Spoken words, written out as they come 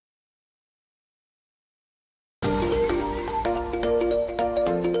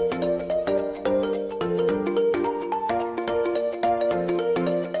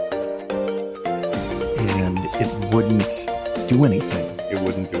do anything. It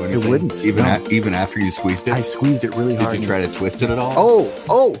wouldn't do anything. It wouldn't. Even after you squeezed it. I squeezed it really hard. Did you try to twist it at all?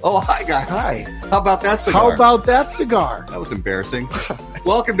 Oh, Hi guys. hi. How about that cigar? How about that cigar? That was embarrassing.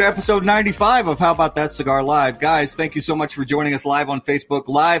 Welcome to episode 95 of How About That Cigar Live. Guys, thank you so much for joining us live on Facebook,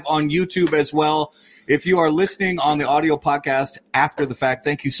 live on YouTube as well. If you are listening on the audio podcast after the fact,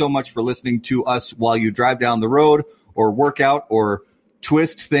 thank you so much for listening to us while you drive down the road or work out or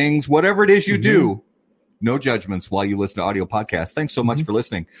twist things, whatever it is you do. No judgments while you listen to audio podcasts. Thanks so much for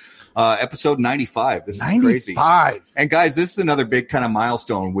listening. Episode 95. This is crazy. 95. And guys, this is another big kind of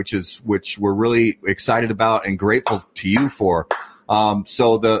milestone, which we're really excited about and grateful to you for.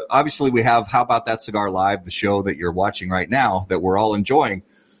 Obviously we have How About That Cigar Live, the show that you're watching right now that we're all enjoying.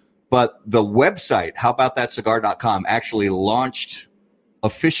 But the website, howaboutthatcigar.com, actually launched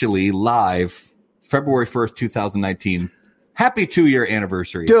officially live February 1st, 2019. Happy 2-year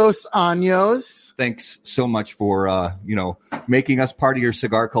anniversary. Dos años. Thanks so much for, making us part of your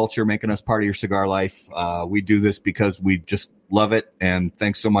cigar culture, making us part of your cigar life. We do this because we just love it. And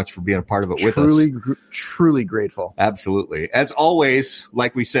thanks so much for being a part of it with us. Truly grateful. Absolutely. As always,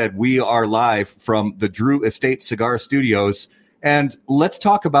 like we said, we are live from the Drew Estate Cigar Studios. And let's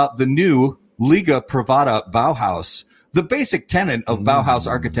talk about the new Liga Privada Bauhaus. The basic tenet of Bauhaus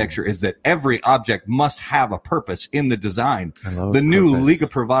architecture is that every object must have a purpose in the design. The new Liga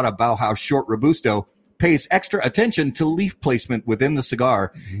Privada Bauhaus Short Robusto pays extra attention to leaf placement within the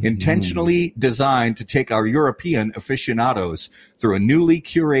cigar, intentionally designed to take our European aficionados through a newly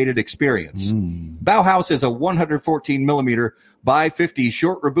curated experience. Bauhaus is a 114 millimeter by 50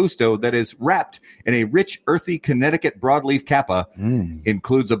 short Robusto that is wrapped in a rich, earthy Connecticut broadleaf capa,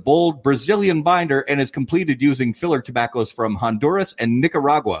 includes a bold Brazilian binder, and is completed using filler tobaccos from Honduras and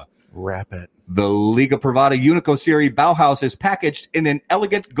Nicaragua. Wrap it. The Liga Privada Unico Series Bauhaus is packaged in an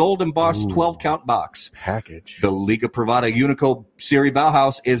elegant gold embossed 12-count box. The Liga Privada Unico Series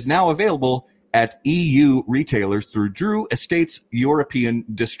Bauhaus is now available at EU retailers through Drew Estate's European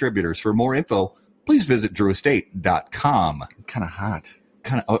distributors. For more info, please visit drewestate.com. Kind of hot.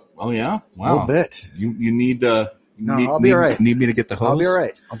 Oh yeah? Wow. A little bit. You need I'll be all right. Need me to get the hose? I'll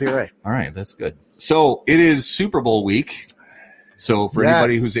be all right. All right, that's good. So it is Super Bowl week. So for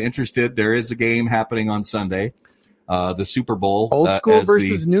anybody who's interested, there is a game happening on Sunday, the Super Bowl. Old school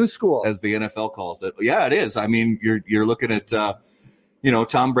versus new school. As the NFL calls it. Yeah, it is. I mean, you're looking at,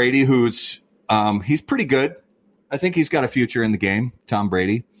 Tom Brady, who's he's pretty good. I think he's got a future in the game, Tom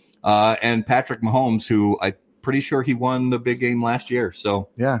Brady. And Patrick Mahomes, who I'm pretty sure he won the big game last year. So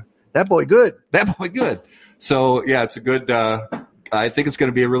yeah, that boy good. So, yeah, it's a good I think it's going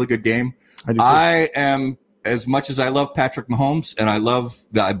to be a really good game. I am, as much as I love Patrick Mahomes, and I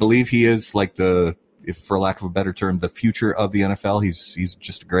believe he is like if for lack of a better term, the future of the NFL. He's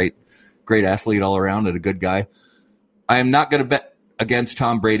just a great athlete all around and a good guy. I am not going to bet against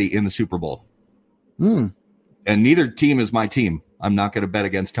Tom Brady in the Super Bowl. And neither team is my team. I'm not going to bet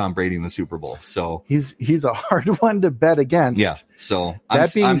against Tom Brady in the Super Bowl. So he's a hard one to bet against. Yeah. So I'm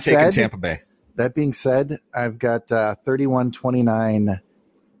taking Tampa Bay. That being said, I've got 31-29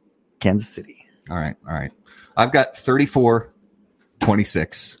 Kansas City. All right. I've got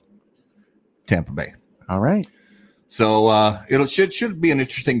 34-26 Tampa Bay. All right. So it should be an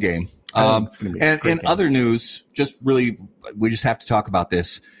interesting game. And in game. Other news, we just have to talk about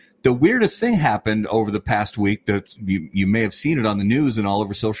this. The weirdest thing happened over the past week that you may have seen it on the news and all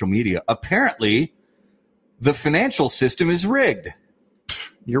over social media. Apparently, the financial system is rigged.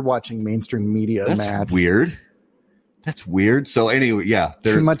 You're watching mainstream media, Matt. That's weird. So anyway, yeah.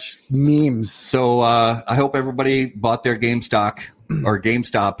 Too much memes. So I hope everybody bought their GameStop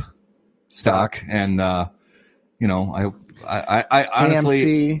stock. And, I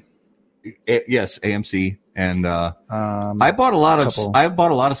honestly. AMC. Yes, AMC. And I bought a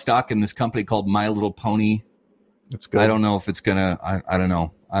lot of stock in this company called My Little Pony. That's good. I don't know if it's going to, I don't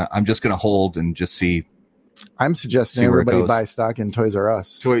know. I'm just going to hold and just see. I'm suggesting everybody buy stock in Toys R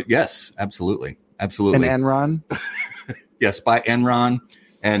Us. Yes, absolutely. And Enron. Yes, buy Enron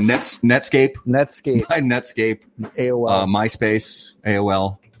and Netscape. Buy Netscape. AOL. MySpace,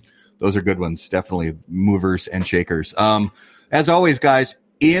 AOL. Those are good ones. Definitely movers and shakers. As always, guys,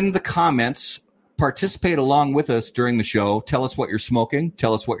 in the comments, participate along with us during the show. Tell us what you're smoking.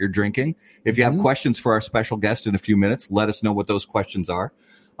 Tell us what you're drinking. If you have questions for our special guest in a few minutes, let us know what those questions are.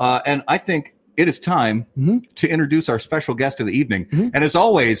 And I think it is time to introduce our special guest of the evening. And as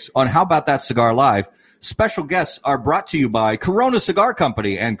always, on How About That Cigar Live, special guests are brought to you by Corona Cigar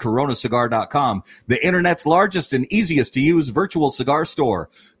Company and coronacigar.com, the internet's largest and easiest to use virtual cigar store.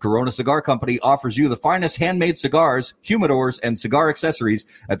 Corona Cigar Company offers you the finest handmade cigars, humidors, and cigar accessories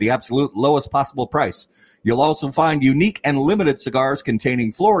at the absolute lowest possible price. You'll also find unique and limited cigars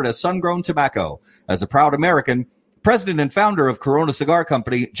containing Florida sun-grown tobacco. As a proud American, President and founder of Corona Cigar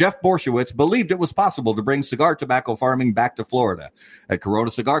Company, Jeff Borshowitz, believed it was possible to bring cigar tobacco farming back to Florida. At Corona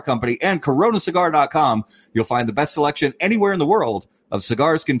Cigar Company and coronacigar.com, you'll find the best selection anywhere in the world of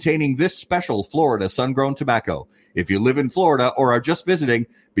cigars containing this special Florida sun-grown tobacco. If you live in Florida or are just visiting,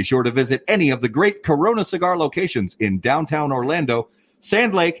 be sure to visit any of the great Corona Cigar locations in downtown Orlando,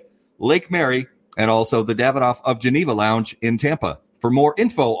 Sand Lake, Lake Mary, and also the Davidoff of Geneva Lounge in Tampa. For more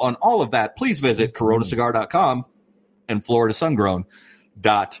info on all of that, please visit coronacigar.com and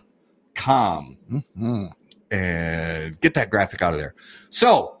floridasungrown.com. And get that graphic out of there.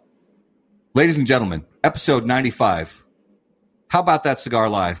 So, ladies and gentlemen, episode 95. How About That Cigar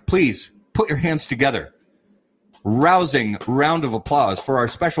Live? Please put your hands together. Rousing round of applause for our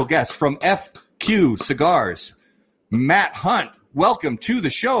special guest from FQ Cigars, Matt Hunt. Welcome to the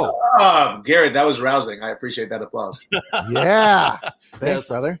show. Garrett, that was rousing. I appreciate that applause. Yeah. Thanks,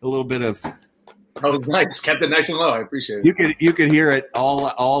 brother. A little bit of... That was nice. Kept it nice and low. I appreciate it. You could hear it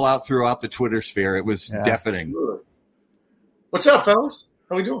all out throughout the Twitter sphere. It was deafening. What's up, fellas?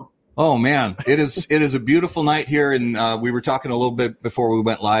 How we doing? Oh man, it is a beautiful night here, and we were talking a little bit before we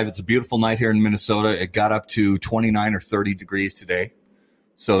went live. It's a beautiful night here in Minnesota. It got up to 29 or 30 degrees today,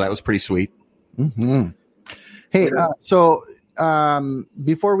 so that was pretty sweet. Hey, so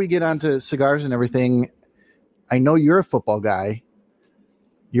before we get on to cigars and everything, I know you're a football guy.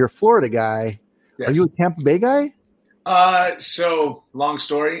 You're a Florida guy. Yes. Are you a Tampa Bay guy? So long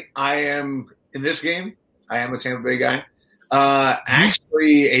story. I am in this game. I am a Tampa Bay guy.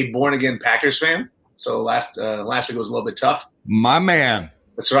 Actually a born again Packers fan. So last week was a little bit tough. My man.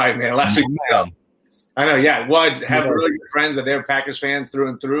 That's right, man. Last week. I know. Yeah. Well, I have really good friends that they're Packers fans through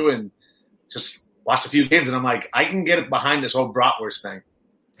and through, and just watched a few games, and I'm like, I can get behind this whole bratwurst thing.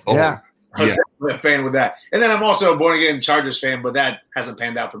 Oh, yeah. I was definitely a fan with that. And then I'm also a born-again Chargers fan, but that hasn't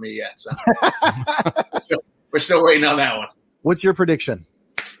panned out for me yet. So, so we're still waiting on that one. What's your prediction?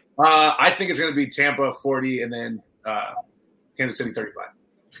 I think it's going to be Tampa 40 and then Kansas City 35.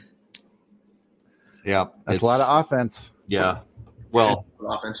 Yeah. That's a lot of offense. Yeah. Well,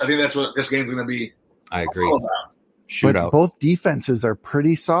 offense. I think that's what this game's going to be. I agree. Shootout. But both defenses are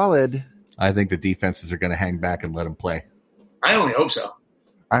pretty solid. I think the defenses are going to hang back and let them play. I only hope so.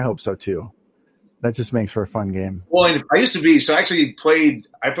 I hope so too. That just makes for a fun game. Well, and I used to be I played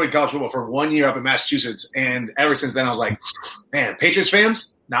college football for 1 year up in Massachusetts, and ever since then I was like, man, Patriots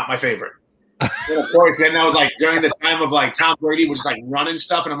fans, not my favorite. And of course, and I was like during the time of like Tom Brady was just like running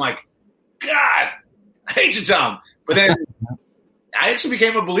stuff, and I'm like, God, I hate you, Tom. But then I actually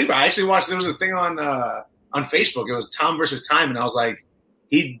became a believer. I actually watched. There was a thing on Facebook. It was Tom versus Time, and I was like,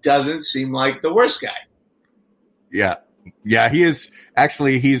 he doesn't seem like the worst guy. Yeah. Yeah, he is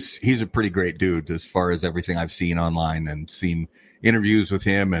actually he's a pretty great dude as far as everything I've seen online and seen interviews with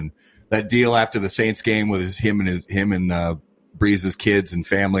him, and that deal after the Saints game with him and Breeze's kids and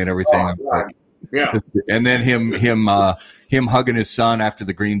family and everything. Oh, yeah. And then him hugging his son after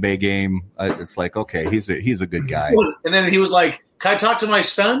the Green Bay game. It's like, okay, he's a good guy. And then he was like, "Can I talk to my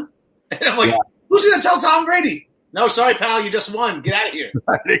son?" And I'm like, Who's going to tell Tom Brady? No, sorry, pal, you just won. Get out of here.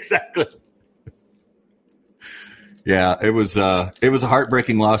 Exactly. Yeah, it was a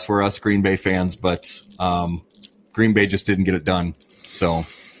heartbreaking loss for us Green Bay fans, but Green Bay just didn't get it done. So, all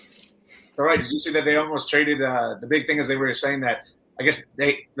right. Did you see that they almost traded? The big thing is they were saying that I guess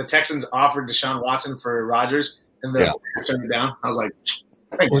the Texans offered Deshaun Watson for Rodgers, and the Packers turned it down. I was like,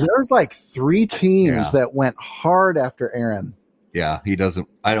 well, there was like 3 teams that went hard after Aaron. Yeah, he doesn't.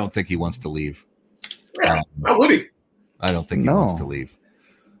 I don't think he wants to leave. Yeah, how would he? I don't think he wants to leave.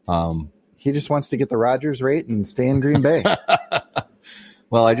 He just wants to get the Rodgers rate and stay in Green Bay.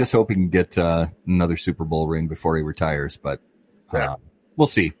 Well, I just hope he can get another Super Bowl ring before he retires, but we'll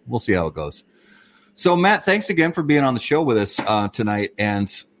see. We'll see how it goes. So, Matt, thanks again for being on the show with us tonight.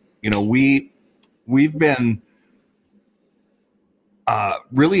 And, we've been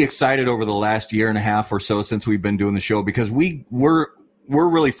really excited over the last year and a half or so since we've been doing the show, because we're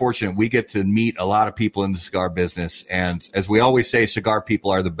really fortunate. We get to meet a lot of people in the cigar business. And as we always say, cigar people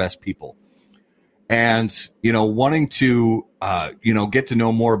are the best people. And, wanting to, get to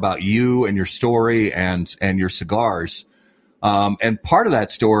know more about you and your story and your cigars. And part of that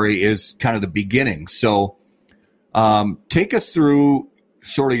story is kind of the beginning. So take us through,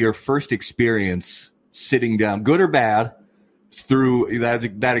 sort of your first experience sitting down, good or bad, through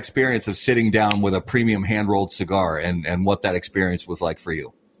that experience of sitting down with a premium hand-rolled cigar and what that experience was like for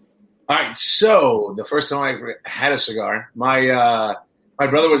you. All right. So the first time I had a cigar, my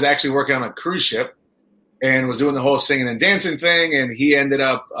brother was actually working on a cruise ship and was doing the whole singing and dancing thing. And he ended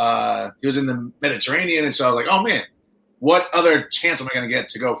up, he was in the Mediterranean. And so I was like, oh man, what other chance am I going to get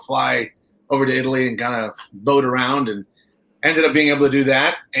to go fly over to Italy and kind of boat around? And ended up being able to do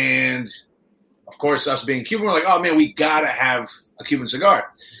that. And of course, us being Cuban, we're like, oh man, we got to have a Cuban cigar.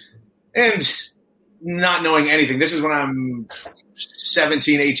 And not knowing anything, this is when I'm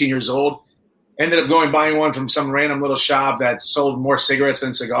 17, 18 years old. Ended up buying one from some random little shop that sold more cigarettes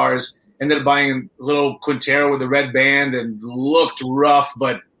than cigars. Ended up buying a little Quintero with a red band and looked rough,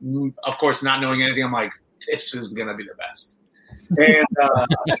 but of course, not knowing anything, I'm like, this is going to be the best. And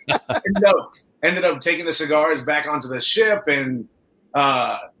ended up taking the cigars back onto the ship and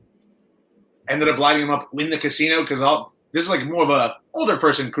ended up lighting them up in the casino because this is like more of a older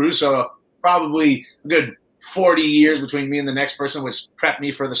person cruise, so probably a good 40 years between me and the next person, which prepped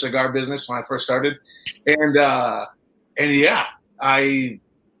me for the cigar business when I first started. And yeah, I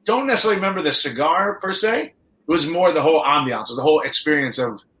don't necessarily remember the cigar per se. It was more the whole ambiance, the whole experience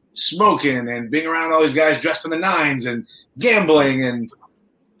of smoking and being around all these guys dressed in the nines and gambling. And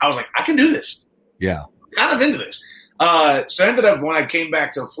I was like, I can do this. Yeah. Kind of into this. So I ended up, when I came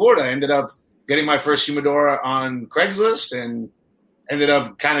back to Florida, I ended up getting my first humidor on Craigslist and ended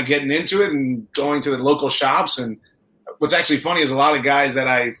up kind of getting into it and going to the local shops. And what's actually funny is a lot of guys that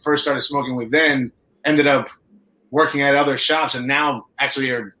I first started smoking with then ended up working at other shops and now actually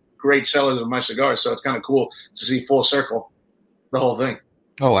are great sellers of my cigars. So it's kind of cool to see full circle, the whole thing.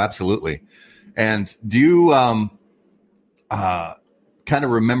 Oh, absolutely. And do you kind of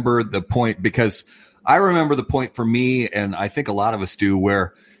remember the point? Because I remember the point for me, and I think a lot of us do,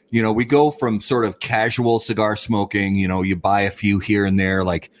 where, you know, we go from sort of casual cigar smoking, you know, you buy a few here and there,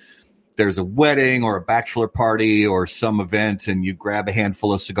 like there's a wedding or a bachelor party or some event and you grab a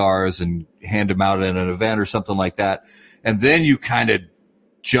handful of cigars and hand them out at an event or something like that. And then you kind of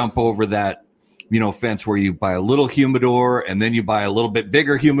jump over that, you know, fence where you buy a little humidor and then you buy a little bit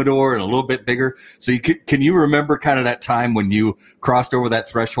bigger humidor and a little bit bigger. So can you remember kind of that time when you crossed over that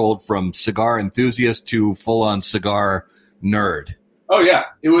threshold from cigar enthusiast to full on cigar nerd? Oh yeah.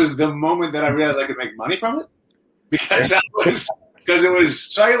 It was the moment that I realized I could make money from it because it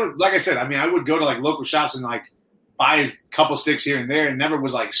was, so like I said, I mean, I would go to like local shops and like buy a couple sticks here and there and never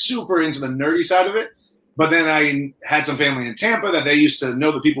was like super into the nerdy side of it. But then I had some family in Tampa that they used to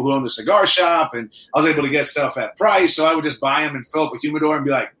know the people who owned the cigar shop, and I was able to get stuff at price. So I would just buy them and fill up a humidor and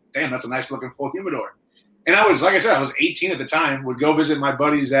be like, damn, that's a nice looking full humidor. And I was, like I said, I was 18 at the time, would go visit my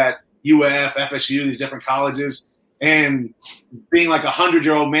buddies at UF, FSU, these different colleges, and being like a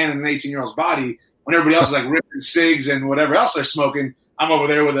 100-year-old man in an 18-year-old's body, when everybody else is like ripping cigs and whatever else they're smoking, I'm over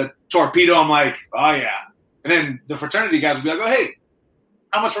there with a torpedo. I'm like, oh yeah. And then the fraternity guys would be like, oh, hey,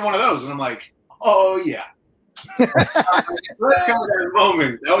 how much for one of those? And I'm like, oh yeah. So that's kind of that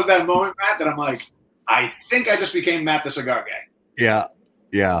moment. That was that moment, Matt, that I'm like, I think I just became Matt the cigar guy. Yeah.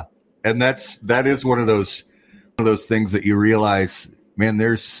 Yeah. And that is one of those things that you realize, man,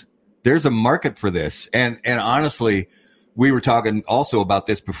 there's a market for this. And honestly, we were talking also about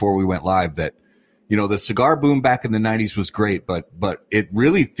this before we went live, that, you know, the cigar boom back in the 90s was great, but it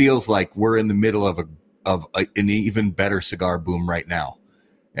really feels like we're in the middle of an even better cigar boom right now.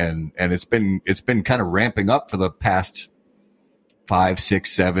 And it's been kind of ramping up for the past 5,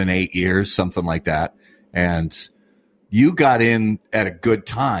 6, 7, 8 years, something like that. And you got in at a good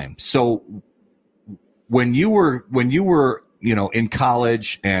time. So when you were, you know, in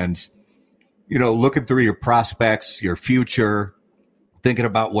college and, you know, looking through your prospects, your future, thinking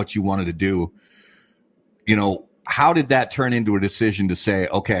about what you wanted to do, you know, how did that turn into a decision to say,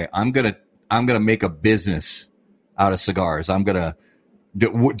 okay, I'm going to make a business out of cigars.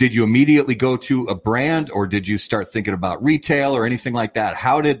 Did you immediately go to a brand, or did you start thinking about retail or anything like that?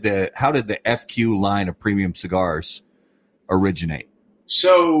 How did the FQ line of premium cigars originate?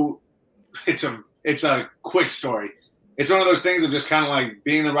 So it's a quick story. It's one of those things of just kind of like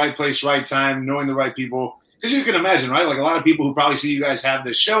being in the right place, right time, knowing the right people. Because you can imagine, right? Like a lot of people who probably see you guys have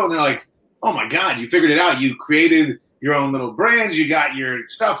this show and they're like, oh my God, you figured it out. You created your own little brand. You got your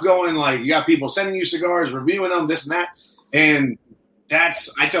stuff going. Like you got people sending you cigars, reviewing them, this and that. And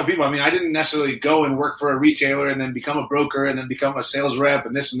I tell people, I mean, I didn't necessarily go and work for a retailer and then become a broker and then become a sales rep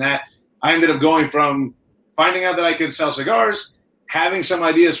and this and that. I ended up going from finding out that I could sell cigars, having some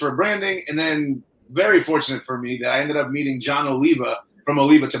ideas for branding, and then very fortunate for me that I ended up meeting John Oliva from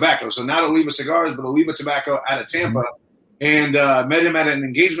Oliva Tobacco. So not Oliva Cigars, but Oliva Tobacco out of Tampa. and met him at an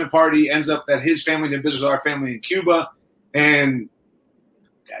engagement party. Ends up that his family did business with our family in Cuba. And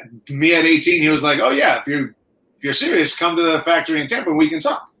me at 18, he was like, oh, yeah, if you're serious, come to the factory in Tampa and we can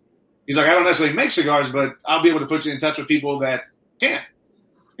talk. He's like, I don't necessarily make cigars, but I'll be able to put you in touch with people that can.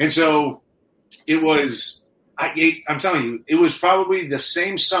 And so it was, I'm telling you, it was probably the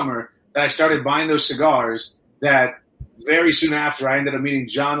same summer that I started buying those cigars that very soon after I ended up meeting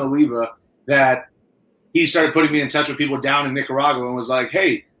John Oliva, that he started putting me in touch with people down in Nicaragua and was like,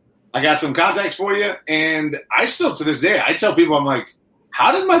 hey, I got some contacts for you. And I still, to this day, I tell people, I'm like,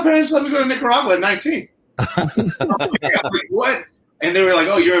 how did my parents let me go to Nicaragua at 19? I'm like, what? And they were like,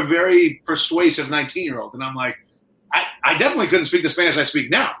 oh, you're a very persuasive 19-year-old. And I'm like, I definitely couldn't speak the Spanish I speak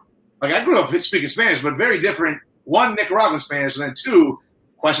now. Like, I grew up speaking Spanish, but very different. One, Nicaraguan Spanish, and then two,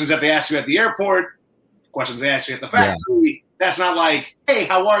 questions that they ask you at the airport, questions they ask you at the factory. Yeah. That's not like, hey,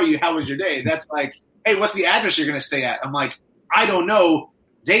 how are you? How was your day? That's like, hey, what's the address you're going to stay at? I'm like, I don't know.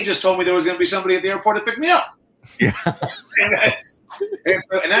 They just told me there was going to be somebody at the airport to pick me up. Yeah. and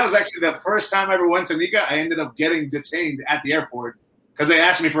that was actually the first time I ever went to Nica. I ended up getting detained at the airport because they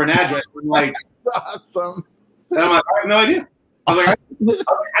asked me for an address. I'm like, that's awesome. And I'm like, I have no idea. I was like,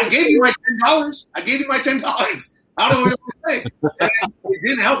 I gave you my $10. I gave you my $10. I don't know what to say. And it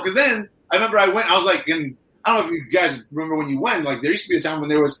didn't help because then I remember I was like, and I don't know if you guys remember when you went, like there used to be a time when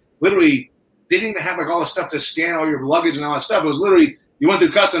there was literally, they didn't even have like all the stuff to scan all your luggage and all that stuff. It was literally, you went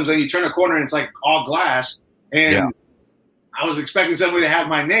through customs and you turn a corner and it's like all glass. And I was expecting somebody to have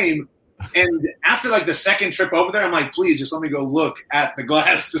my name. And after like the second trip over there, I'm like, please just let me go look at the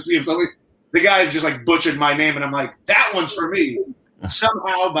glass to see if somebody, the guys just like butchered my name. And I'm like, that one's for me.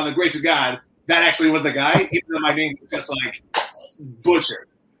 Somehow, by the grace of God, that actually was the guy, even though my name was just like butchered.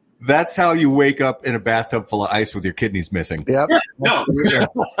 That's how you wake up in a bathtub full of ice with your kidneys missing. Yep. Yeah, no.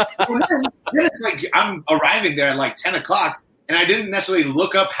 then it's like I'm arriving there at like 10 o'clock, and I didn't necessarily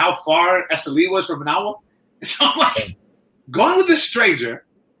look up how far Esteli was from Managua. So I'm like, going with this stranger,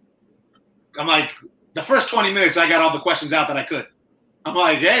 I'm like, the first 20 minutes, I got all the questions out that I could. I'm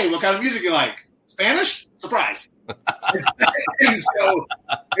like, hey, what kind of music you like? Spanish? Surprise. and so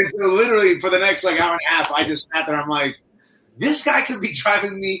literally for the next like hour and a half, I just sat there. I'm like, this guy could be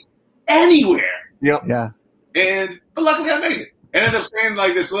driving me anywhere. Yep. Yeah. But luckily I made it. I ended up staying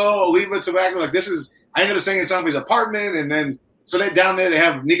like this little Oliva Tobacco. Like I ended up staying in somebody's apartment, and then so they down there they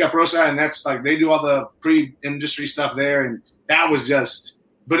have Nica Prosa, and that's like they do all the pre-industry stuff there, and that was just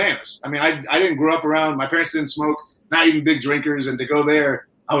bananas. I mean, I didn't grow up around. My parents didn't smoke, not even big drinkers, and to go there,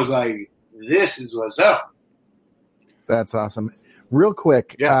 I was like, this is what's up. That's awesome. Real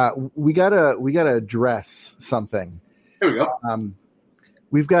quick, we gotta address something. Here we go.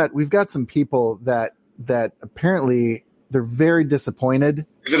 We've got some people that apparently they're very disappointed.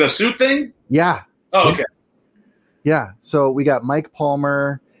 Is it a suit thing? Yeah. Oh, okay. Yeah. So we got Mike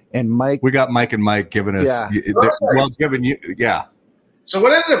Palmer and Mike. We got Mike and Mike giving us giving you. Yeah. So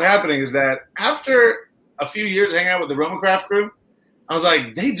what ended up happening is that after a few years hanging out with the Roman Craft crew, I was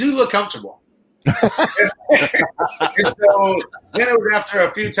like, they do look comfortable. And so then it was after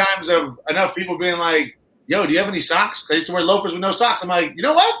a few times of enough people being like, yo, do you have any socks? I used to wear loafers with no socks. I'm like, you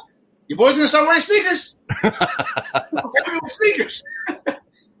know what? Your boy's going to start wearing sneakers. Sneakers.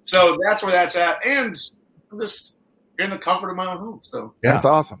 So that's where that's at. And I'm just in the comfort of my own home. So that's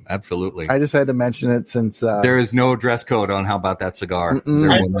awesome. Absolutely. I just had to mention it since there is no dress code on how about that cigar.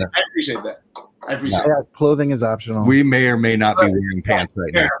 I appreciate that. I appreciate it. Clothing is optional. We may or may not be wearing pants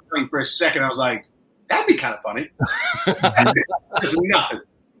right now. For a second, I was like, that'd be kind of funny.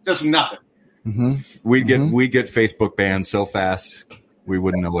 Just nothing. Mm-hmm. We get Facebook banned so fast we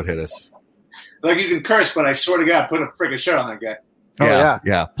wouldn't know what hit us. Like you can curse, but I swear to God, put a freaking shirt on that guy.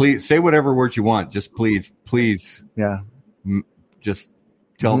 Yeah. Please say whatever words you want. Just please. Yeah. Just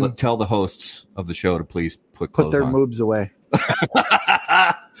tell the hosts of the show to please put their on. moves away.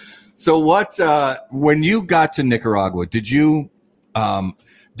 So what? When you got to Nicaragua, did you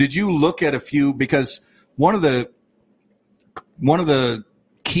look at a few? Because one of the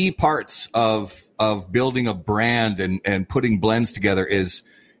key parts of building a brand and putting blends together is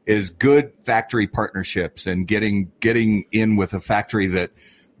good factory partnerships and getting in with a factory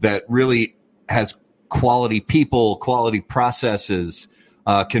that really has quality people, quality processes,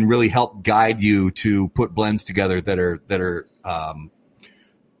 can really help guide you to put blends together that are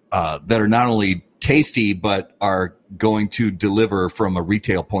not only tasty but are going to deliver from a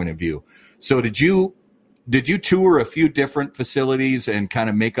retail point of view. So did you tour a few different facilities and kind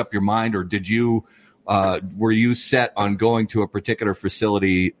of make up your mind, or were you set on going to a particular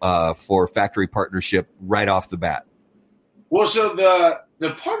facility for factory partnership right off the bat? Well, so the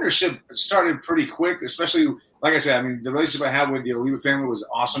the partnership started pretty quick, especially, like I said, I mean, the relationship I had with the Oliva family was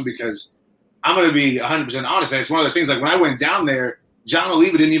awesome because I'm going to be 100% honest. It's one of those things, like when I went down there, John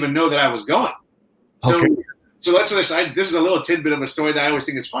Oliva didn't even know that I was going. So, Okay. so let's this is a little tidbit of a story that I always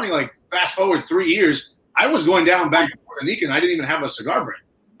think is funny. Like, fast forward 3 years, I was going down back to Puerto Rico, and I didn't even have a cigar brand.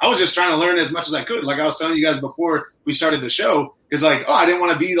 I was just trying to learn as much as I could. Like I was telling you guys before we started the show, is like, I didn't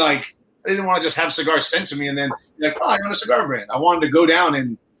want to just have cigars sent to me and then be like, I own a cigar brand. I wanted to go down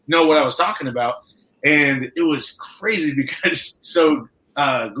and know what I was talking about. And it was crazy because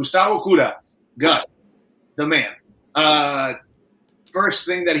Gustavo Cura, Gus, the man, first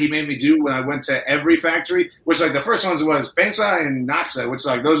thing that he made me do when I went to every factory, which like the first ones was Pensa and Naxa, which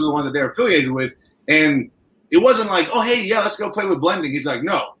like those are the ones that they're affiliated with. And it wasn't like, oh, hey, yeah, let's go play with blending. He's like,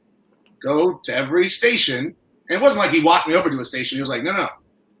 no, go to every station. And it wasn't like he walked me over to a station. He was like, no,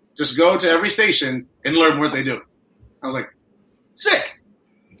 just go to every station and learn what they do. I was like, sick.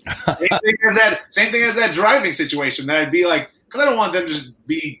 Same thing as that driving situation. That I'd be like, because I don't want them to just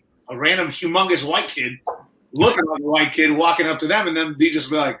be a random humongous white kid looking like a white kid walking up to them and then they just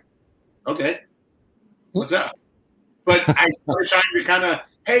be like, okay, what's up? But I started trying to kind of,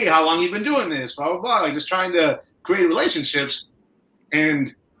 hey, how long you been doing this? Blah, blah, blah. Like just trying to create relationships.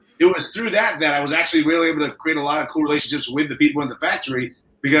 And it was through that I was actually really able to create a lot of cool relationships with the people in the factory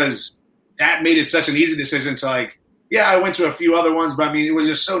because that made it such an easy decision to like, yeah, I went to a few other ones, but I mean, it was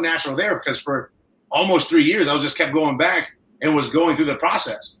just so natural there because for almost 3 years, I was just kept going back and was going through the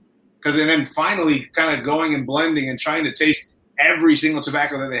process. And then finally kind of going and blending and trying to taste every single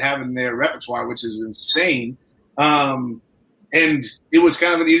tobacco that they have in their repertoire, which is insane. And it was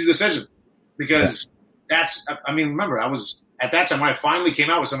kind of an easy decision because remember, I was at that time when I finally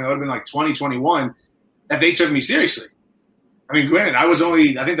came out with something that would have been like 2021 that they took me seriously. I mean, granted,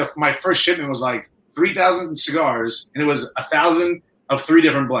 I think my first shipment was like 3,000 cigars and it was 1,000 of 3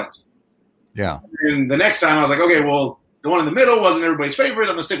 different blends. Yeah. And the next time I was like, okay, well, the one in the middle wasn't everybody's favorite.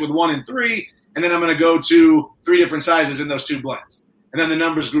 I'm going to stick with 1 and 3. And then I'm going to go to 3 different sizes in those 2 blends. And then the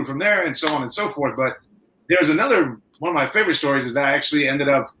numbers grew from there and so on and so forth. But there's another one of my favorite stories is that I actually ended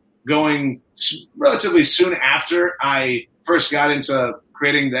up going relatively soon after I first got into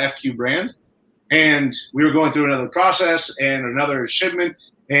creating the FQ brand. And we were going through another process and another shipment.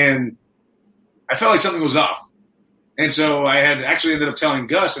 And I felt like something was off. And so I had actually ended up telling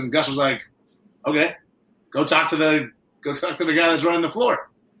Gus, and Gus was like, okay, go talk to the guy that's running the floor.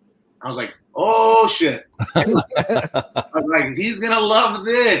 I was like, oh, shit. I was like, he's going to love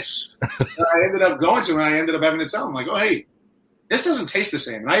this. And I ended up going to him, and I ended up having to tell him, like, oh, hey, this doesn't taste the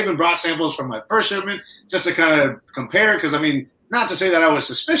same. And I even brought samples from my first shipment just to kind of compare because, I mean, not to say that I was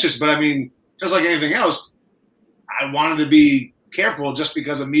suspicious, but, I mean, just like anything else, I wanted to be careful just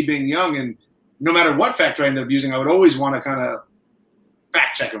because of me being young. And no matter what factor I ended up using, I would always want to kind of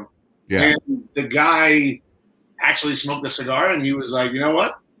fact check them. Yeah. And the guy actually smoked a cigar, and he was like, you know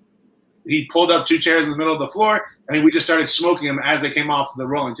what? He pulled up 2 chairs in the middle of the floor, and we just started smoking them as they came off the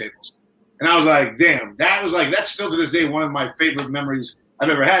rolling tables. And I was like, damn, that's still to this day one of my favorite memories I've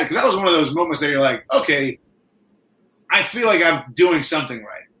ever had because that was one of those moments that you're like, okay, I feel like I'm doing something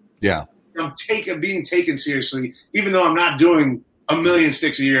right. Yeah. I'm being taken seriously, even though I'm not doing a million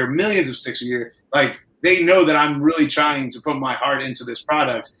sticks a year, millions of sticks a year. Like, they know that I'm really trying to put my heart into this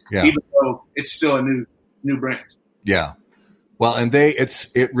product, even though it's still a new brand. Yeah. Well, and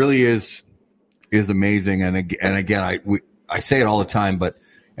it really is amazing. And again, I say it all the time, but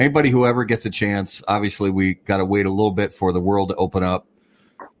anybody who ever gets a chance, obviously we got to wait a little bit for the world to open up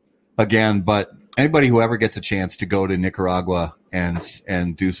again, but anybody who ever gets a chance to go to Nicaragua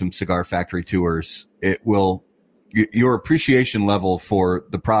and do some cigar factory tours, your appreciation level for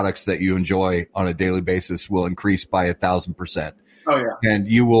the products that you enjoy on a daily basis will increase by 1,000%. Oh yeah. And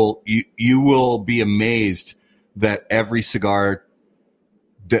you will be amazed that every cigar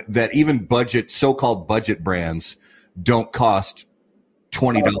that even so-called budget brands don't cost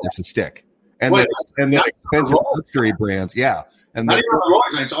 $20 a stick. And the expensive luxury brands. Yeah. And not even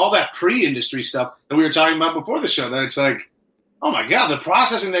on the it's all that pre-industry stuff that we were talking about before the show that it's like, oh my God, the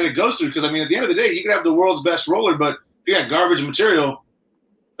processing that it goes through. Because I mean, at the end of the day, you could have the world's best roller, but if you got garbage material,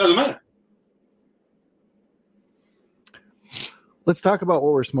 it doesn't matter. Let's talk about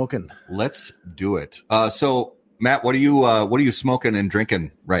what we're smoking. Let's do it. So Matt, what are you smoking and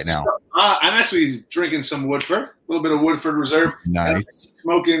drinking right now? So, I'm actually drinking some Woodford, a little bit of Woodford Reserve. Nice.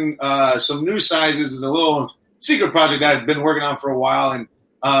 Smoking some new sizes. It's a little secret project that I've been working on for a while, and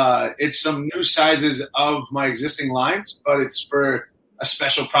it's some new sizes of my existing lines, but it's for a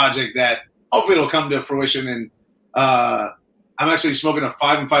special project that hopefully it'll come to fruition. And I'm actually smoking a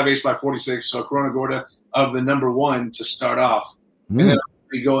 5 5/8 by 46, so a Corona Gorda of the number 1 to start off. And then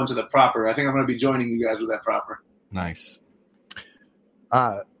eventually go into the proper. I think I'm going to be joining you guys with that proper. Nice.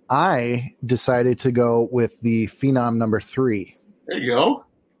 I decided to go with the Phenom number 3. There you go.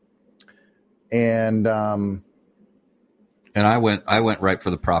 And I went right for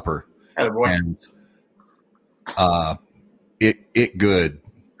the proper. And it good.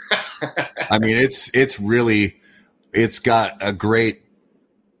 I mean, it's got a great,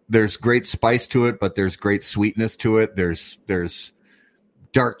 there's great spice to it, but there's great sweetness to it. There's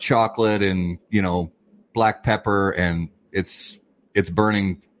dark chocolate and, black pepper, and it's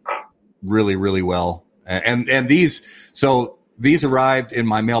burning really, really well. And these arrived in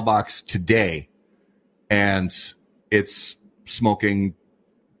my mailbox today, and it's smoking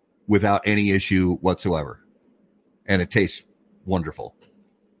without any issue whatsoever. And it tastes wonderful.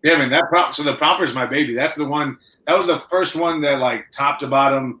 Yeah, man, so the proper is my baby. That's the one, that was the first one that like top to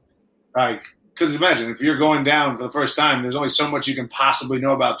bottom, like, because imagine if you're going down for the first time, there's only so much you can possibly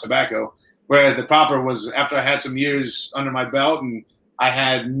know about tobacco. Whereas the proper was after I had some years under my belt and I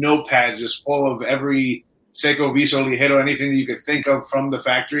had notepads just full of every Seco, Viso, Ligero, anything that you could think of from the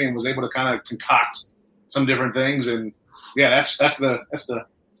factory, and was able to kind of concoct some different things. And yeah, that's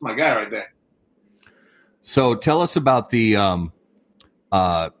my guy right there. So tell us about the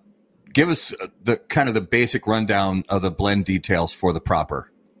give us the kind of the basic rundown of the blend details for the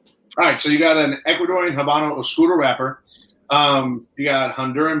proper. All right, so you got an Ecuadorian Habano Oscuro wrapper. You got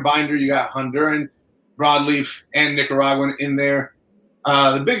Honduran binder, you got Honduran broadleaf, and Nicaraguan in there.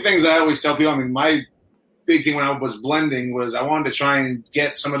 The big things I always tell people, I mean, my big thing when I was blending was I wanted to try and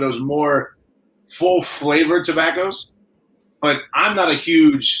get some of those more full flavored tobaccos, but I'm not a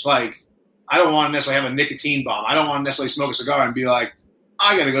huge, like, I don't want to necessarily have a nicotine bomb. I don't want to necessarily smoke a cigar and be like,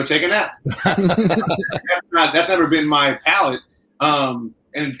 I got to go take a nap. That's never been my palate. And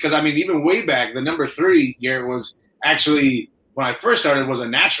because, I mean, even way back, the number 3 year was actually, when I first started, was a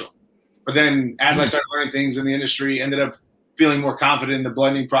natural. But then as I started learning things in the industry, ended up feeling more confident in the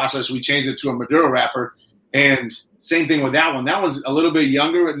blending process, we changed it to a Maduro wrapper. And same thing with that one. That one's a little bit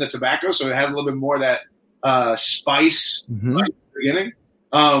younger in the tobacco, so it has a little bit more of that spice like at the beginning.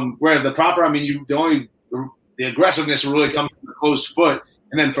 Whereas the proper, I mean, the aggressiveness really comes from the closed foot.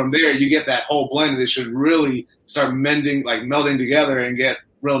 And then from there, you get that whole blend, and it should really start melding together and get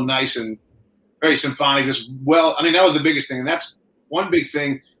real nice and very symphonic. I mean, that was the biggest thing. And that's one big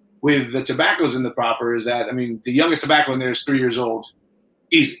thing with the tobaccos in the proper is that, I mean, the youngest tobacco in there is 3 years old.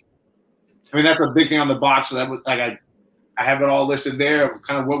 Easy. I mean, that's a big thing on the box. So that was, like, I have it all listed there of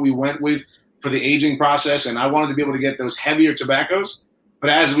kind of what we went with for the aging process. And I wanted to be able to get those heavier tobaccos. But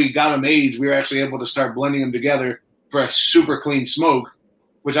as we got them aged, we were actually able to start blending them together for a super clean smoke,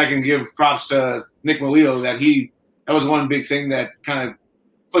 which I can give props to Nick Melillo that was one big thing that kind of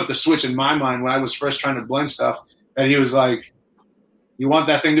flipped the switch in my mind when I was first trying to blend stuff, that he was like, you want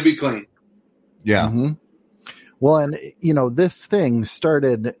that thing to be clean. Yeah. Mm-hmm. Well, and this thing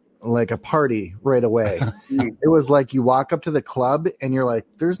started like a party right away. It was like you walk up to the club and you're like,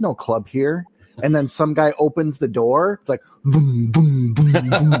 there's no club here. And then some guy opens the door. It's like, boom, boom, boom,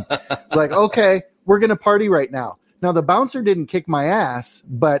 boom. It's like, okay, we're going to party right now. Now, the bouncer didn't kick my ass,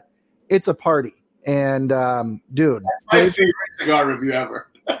 but it's a party. And, dude. That's my favorite cigar review ever.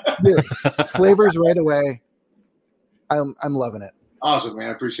 Dude, flavors right away. I'm loving it. Awesome, man.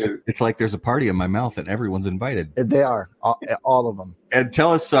 I appreciate it. It's like there's a party in my mouth and everyone's invited. They are. All of them. And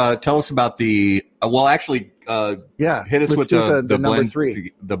tell us about the, hit us with the blend,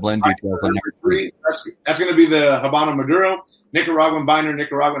 3. The blend details. On number 3, that's going to be the Habano Maduro, Nicaraguan binder,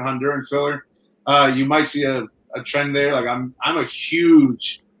 Nicaraguan Honduran filler. You might see a trend there. Like I'm a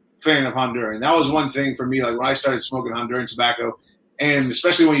huge fan of Honduran. That was one thing for me. Like when I started smoking Honduran tobacco, and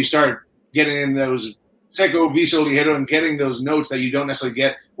especially when you start getting in those Seco, Viso, Ligero, and getting those notes that you don't necessarily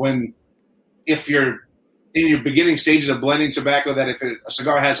get if you're in your beginning stages of blending tobacco, that if a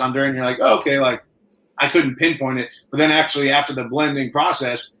cigar has Honduran, you're like, oh, okay, like I couldn't pinpoint it. But then actually after the blending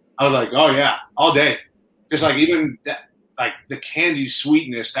process, I was like, oh yeah, all day. Just like even that, like the candy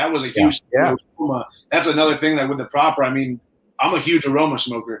sweetness, that was a huge aroma. That's another thing that with the proper, I mean, I'm a huge aroma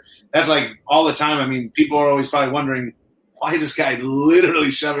smoker. That's like all the time. I mean, people are always probably wondering, why is this guy literally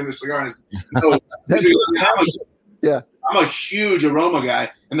shoving the cigar in his nose? I'm a huge aroma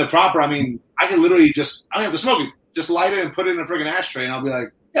guy. And the proper, I mean, I can literally I don't have to smoke it. Just light it and put it in a freaking ashtray, and I'll be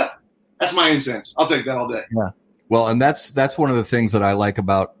like, yeah, that's my incense. I'll take that all day. Yeah. Well, and that's one of the things that I like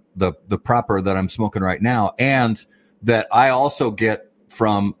about the proper that I'm smoking right now, and that I also get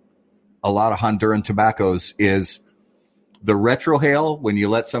from a lot of Honduran tobaccos is the retrohale. When you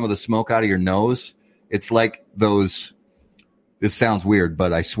let some of the smoke out of your nose, it's like those. This sounds weird,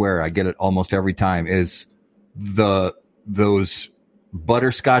 but I swear I get it almost every time. Is those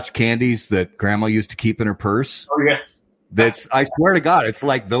butterscotch candies that grandma used to keep in her purse. Oh yeah. I swear to God, it's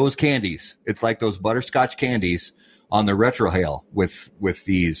like those candies. It's like those butterscotch candies on the retrohale with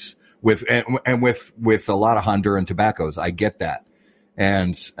these with a lot of Honduran tobaccos. I get that.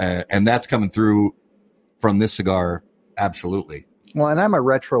 And that's coming through from this cigar. Absolutely. Well, and I'm a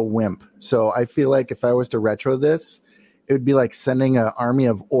retro wimp. So I feel like if I was to retro this, it would be like sending an army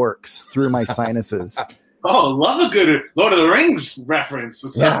of orcs through my sinuses. Oh, love a good Lord of the Rings reference.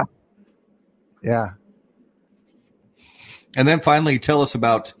 What's up? Yeah. And then finally, tell us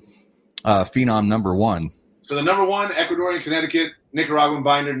about Phenom number 1. So the number 1, Ecuadorian, Connecticut, Nicaraguan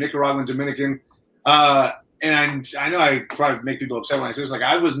binder, Nicaraguan, Dominican. And I know I probably make people upset when I say this. Like,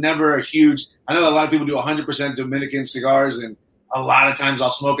 I was never a huge – I know a lot of people do 100% Dominican cigars, and a lot of times I'll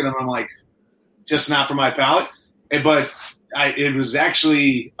smoke them and I'm like, just not for my palate. But it was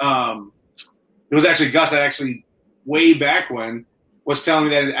actually Gus that actually way back when was telling me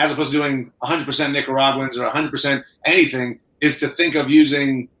that as opposed to doing 100% Nicaraguans or 100% anything is to think of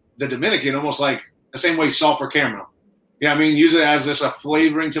using the Dominican almost like the same way salt for caramel. You know what I mean? Use it as just a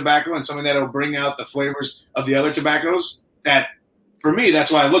flavoring tobacco and something that will bring out the flavors of the other tobaccos. That, for me,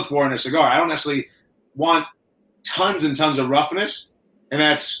 that's what I look for in a cigar. I don't necessarily want tons and tons of roughness, and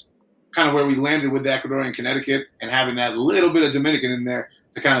that's kind of where we landed with the Ecuadorian Connecticut and having that little bit of Dominican in there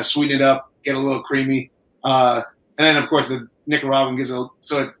to kind of sweeten it up, get a little creamy. And then, of course, the Nicaraguan gives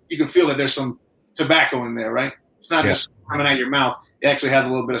so you can feel that there's some tobacco in there, right? It's not just coming out your mouth. It actually has a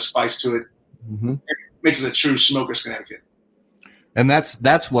little bit of spice to it. Mm-hmm. It makes it a true smoker's Connecticut. And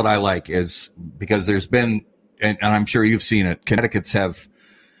that's what I like is because there's been, and I'm sure you've seen it,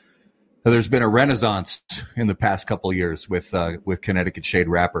 there's been a renaissance in the past couple of years with Connecticut Shade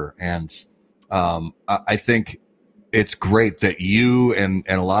Wrapper. And I think it's great that you and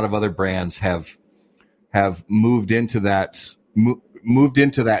a lot of other brands have moved into that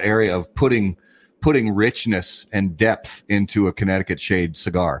area of putting richness and depth into a Connecticut Shade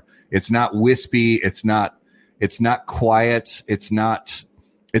cigar. It's not wispy. It's not quiet. It's not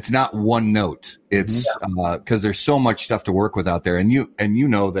one note. It's because there's so much stuff to work with out there. And you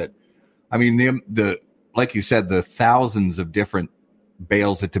know that, I mean, the like you said, the thousands of different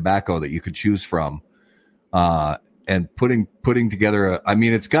bales of tobacco that you could choose from, and putting together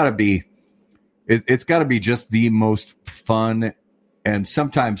it's got to be just the most fun and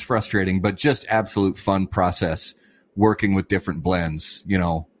sometimes frustrating, but just absolute fun process working with different blends,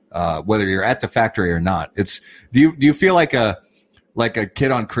 whether you're at the factory or not. Do you feel like a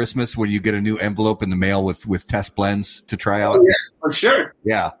kid on Christmas when you get a new envelope in the mail with test blends to try out? Oh, yeah, for sure.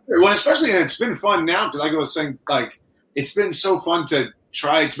 Yeah. Well, especially, and it's been fun now because like I was saying, like it's been so fun to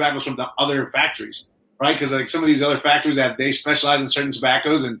try tobaccos from the other factories, right? Because like some of these other factories they specialize in certain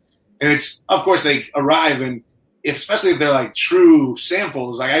tobaccos, and it's, of course, they arrive, and especially if they're like true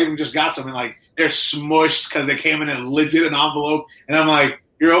samples. Like I even just got something like they're smushed because they came in a legit envelope, and I'm like,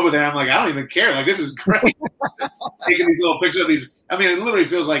 you're over there. I'm like, I don't even care. Like, this is great. Taking these little pictures of these. I mean, it literally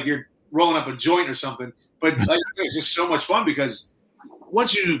feels like you're rolling up a joint or something. But like I said, it's just so much fun because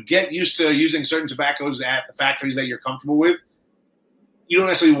once you get used to using certain tobaccos at the factories that you're comfortable with, you don't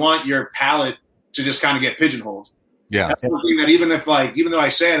necessarily want your palate to just kind of get pigeonholed. Yeah. That's one thing that even though I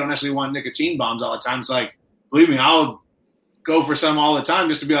say I don't necessarily want nicotine bombs all the time, it's like, believe me, I'll go for some all the time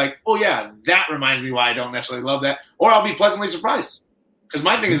just to be like, oh yeah, that reminds me why I don't necessarily love that. Or I'll be pleasantly surprised. Because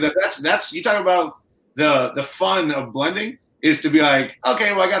my thing is that's you talk about the fun of blending is to be like,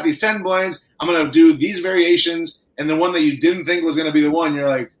 okay, well, I got these 10 blends. I'm going to do these variations. And the one that you didn't think was going to be the one, you're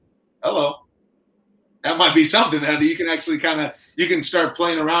like, hello. That might be something that you can actually you can start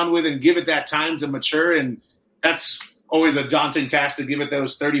playing around with and give it that time to mature. And that's always a daunting task to give it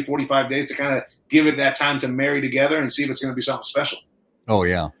those 30, 45 days to kind of give it that time to marry together and see if it's going to be something special. Oh,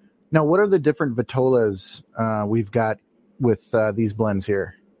 yeah. Now, what are the different Vitolas we've got with these blends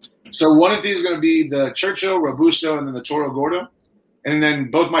here? So one of these is going to be the Churchill, Robusto, and then the Toro Gordo. And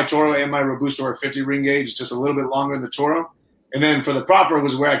then both my Toro and my Robusto are 50 ring gauge, just a little bit longer than the Toro. And then for the proper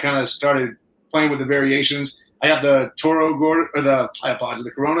was where I kind of started playing with the variations. I got the Toro Gordo,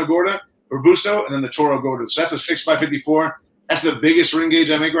 the Corona Gordo, Robusto, and then the Toro Gordo. So that's a 6x54. That's the biggest ring gauge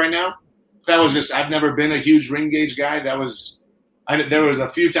I make right now. That was just, I've never been a huge ring gauge guy. There was a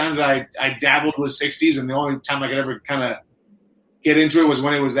few times I dabbled with 60s, and the only time I could ever kind of get into it was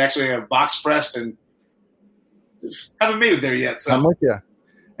when it was actually a box pressed, and just haven't made it there yet. So I'm with you.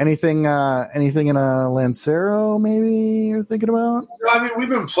 Anything in a Lancero maybe you're thinking about? I mean, we've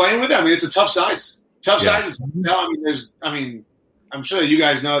been playing with it. I mean, it's a tough size. Size. I'm sure that you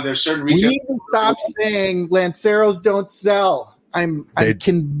guys know there's certain retail. We need to stop saying Lanceros don't sell. I'm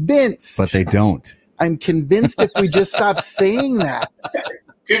convinced, but they don't. I'm convinced if we just stop saying that.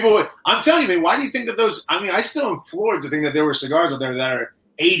 People, I'm telling you, man, why do you think that those, I mean, I still am floored to think that there were cigars out there that are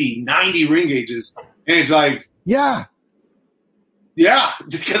 80, 90 ring gauges. And it's like, yeah,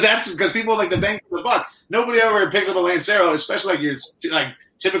 because people like the bang for the buck. Nobody ever picks up a Lancero, especially like your like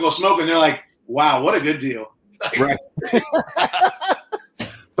typical smoke, and they're like, wow, what a good deal. Right.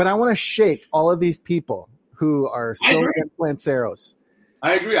 But I want to shake all of these people who are so against Lanceros.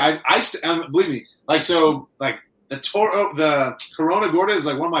 I agree. Believe me, like, so, like, the Corona Gorda is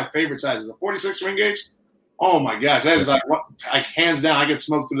like one of my favorite sizes. The 46 ring gauge. Oh my gosh, that is like hands down. I could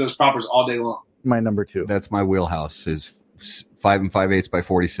smoke through those poppers all day long. My number 2. That's my wheelhouse. Is 5 5/8 by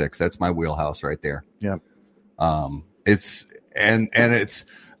 46. That's my wheelhouse right there. Yeah. It's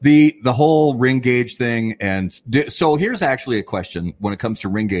the whole ring gauge thing. And so here's actually a question when it comes to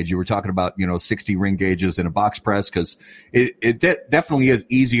ring gauge. You were talking about, 60 ring gauges in a box press, because it definitely is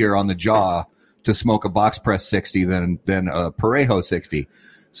easier on the jaw to smoke a box press 60 than a Parejo 60.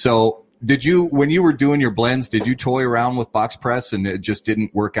 So when you were doing your blends, did you toy around with box press and it just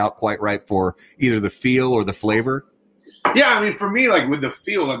didn't work out quite right for either the feel or the flavor? Yeah, I mean, for me, like with the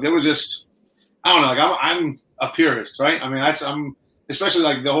feel, like there was just, I don't know, like I'm a purist, right? I mean, I'm especially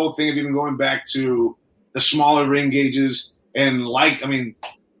like the whole thing of even going back to the smaller ring gauges and like, I mean,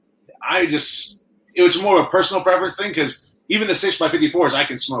 it was more of a personal preference thing, because even the 6x54s I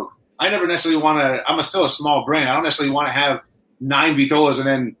can smoke. I never necessarily want to, I'm still a small brand. I don't necessarily want to have 9 Vitolas and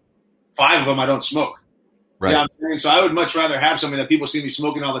then 5 of them I don't smoke. Right. You know what I'm saying? So I would much rather have something that people see me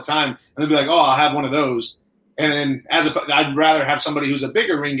smoking all the time and they'll be like, oh, I'll have one of those. And then I'd rather have somebody who's a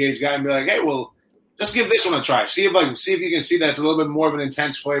bigger ring gauge guy and be like, hey, well, just give this one a try. See if you can see that it's a little bit more of an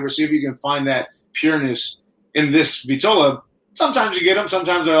intense flavor. See if you can find that pureness in this Vitola. Sometimes you get them.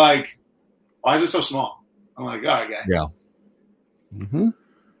 Sometimes they're like, why is it so small? I'm like, all right, guys. Yeah. Mm-hmm.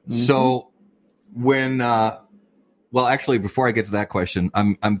 Mm-hmm. So actually, before I get to that question,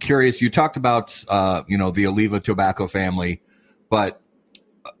 I'm curious. You talked about the Oliva tobacco family, but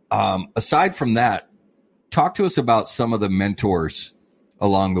aside from that, talk to us about some of the mentors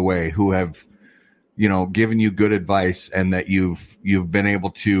along the way who have, given you good advice, and that you've been able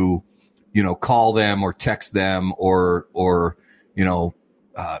to, call them or text them or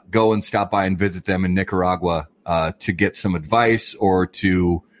go and stop by and visit them in Nicaragua to get some advice or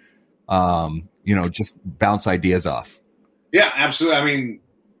to, just bounce ideas off. Yeah, absolutely. I mean,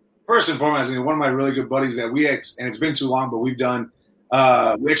 first and foremost, one of my really good buddies that and it's been too long, but we've done,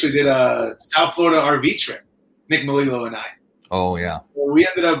 we actually did a South Florida RV trip, Nick Melillo and I. Oh, yeah. Well, we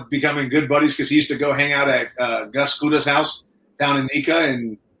ended up becoming good buddies because he used to go hang out at Gus Kuda's house down in Nica,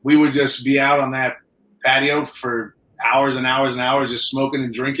 and we would just be out on that patio for hours and hours and hours just smoking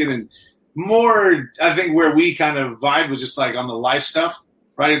and drinking. And more, I think, where we kind of vibe was just like on the life stuff,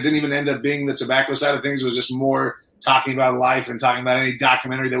 right? It didn't even end up being the tobacco side of things. It was just more talking about life and talking about any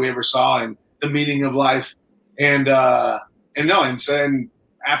documentary that we ever saw and the meaning of life. And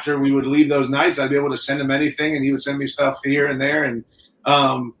after we would leave those nights, I'd be able to send him anything, and he would send me stuff here and there. And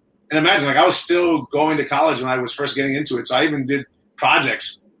imagine, like, I was still going to college when I was first getting into it, so I even did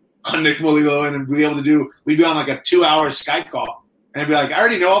projects on Nick Melillo, and we'd be on like a 2-hour Skype call, and I'd be like, I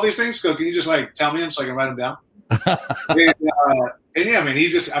already know all these things, so can you just like tell me them so I can write them down? and yeah, I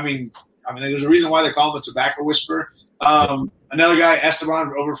mean, there's a reason why they call him a tobacco whisperer. Another guy,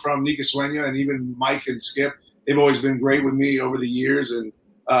 Esteban, over from Nica Sueña, and even Mike and Skip, they've always been great with me over the years. And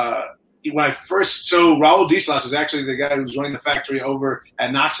Raul Dislas is actually the guy who's running the factory over at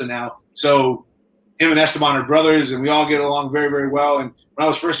Noxa now. So him and Esteban are brothers, and we all get along very, very well. And when I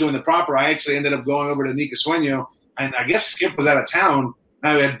was first doing the proper, I actually ended up going over to Nica Sueña, and I guess Skip was out of town,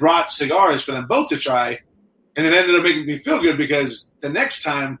 and I had brought cigars for them both to try, and it ended up making me feel good because the next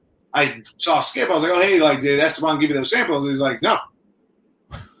time I saw Skip, I was like, oh, hey, like, did Esteban give you those samples? And he's like, no.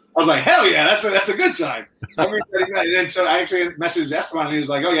 I was like, hell yeah, that's a good sign. And then so I actually messaged Esteban, and he was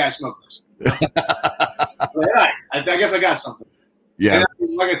like, oh, yeah, I smoked those. I guess I got something. Yeah.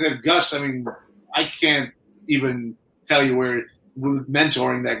 And like I said, Gus, I mean, I can't even tell you where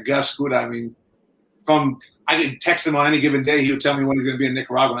mentoring that Gus Kuda, I mean, I could text him on any given day. He would tell me when he's going to be in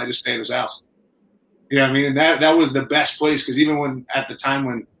Nicaragua, and I just stay at his house. You know what I mean? And that was the best place, because even at the time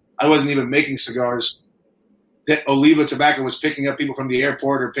when I wasn't even making cigars, that Oliva Tobacco was picking up people from the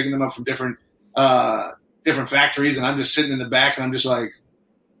airport or picking them up from different factories, and I'm just sitting in the back, and I'm just like,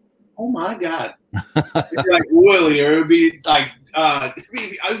 oh my God. It'd be like Willie, or it would be like I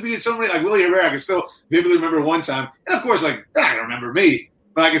would be somebody like Willie Herrera. I can still vividly remember one time, and of course, like, they're not gonna remember me,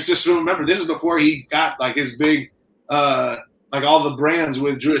 but I can just remember this is before he got like his big like all the brands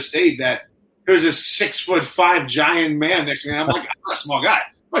with Drew Estate, that there's this 6'5" giant man next to me, and I'm like, I'm not a small guy.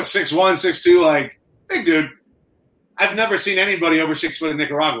 I'm like 6'1", 6'2", like big dude. I've never seen anybody over 6 foot in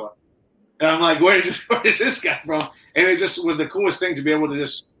Nicaragua. And I'm like, where is this guy from? And it just was the coolest thing to be able to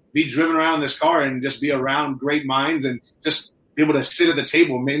just be driven around in this car and just be around great minds and just be able to sit at the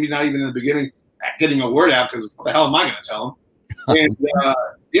table, maybe not even in the beginning getting a word out because what the hell am I going to tell them? And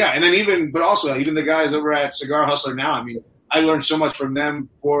and then even the guys over at Cigar Hustler now, I mean, I learned so much from them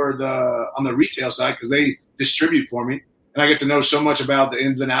on the retail side because they distribute for me. And I get to know so much about the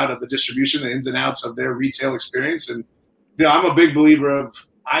ins and outs of the distribution, the ins and outs of their retail experience. And I'm a big believer of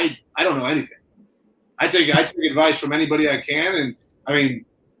I don't know anything. I take advice from anybody I can. And I mean,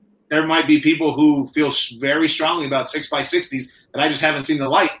 there might be people who feel very strongly about 6x60s that I just haven't seen the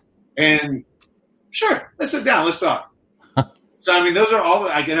light. And sure, let's sit down, let's talk. So I mean, those are all.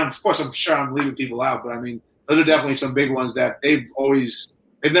 And of course, I'm sure I'm leaving people out, but I mean, those are definitely some big ones that they've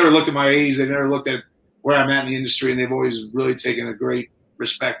never looked at my age, they've never looked at where I'm at in the industry, and they've always really taken a great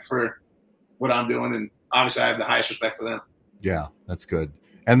respect for what I'm doing. And obviously I have the highest respect for them. Yeah, that's good.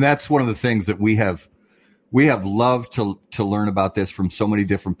 And that's one of the things that we have loved to learn about this from so many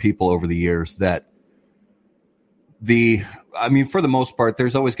different people over the years that for the most part,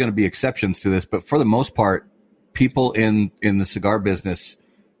 there's always going to be exceptions to this, but for the most part, people in the cigar business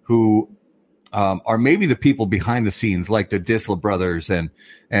who are maybe the people behind the scenes, like the Disla brothers and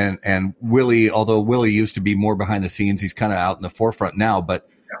Willie. Although Willie used to be more behind the scenes, he's kind of out in the forefront now. But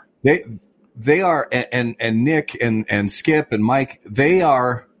they are, and Nick and Skip and Mike, they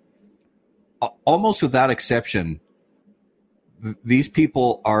are almost without exception. These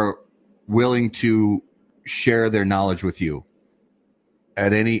people are willing to share their knowledge with you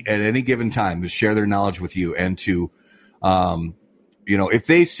at any given time, to share their knowledge with you and to. If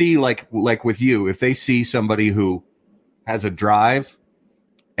they see like with you, if they see somebody who has a drive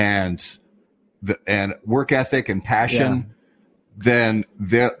and work ethic and passion, then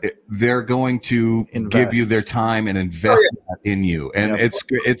they're going to give you their time and invest in you. And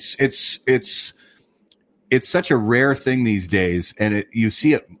it's such a rare thing these days, and you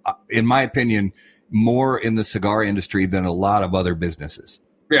see it, in my opinion, more in the cigar industry than a lot of other businesses.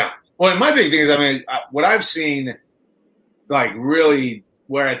 Yeah. Well, and my big thing is, I mean, what I've seen. Like really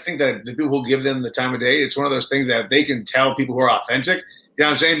where I think that the people who give them the time of day, it's one of those things that they can tell people who are authentic. You know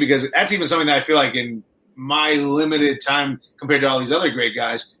what I'm saying? Because that's even something that I feel like in my limited time compared to all these other great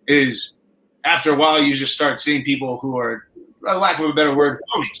guys is after a while you just start seeing people who are, for lack of a better word,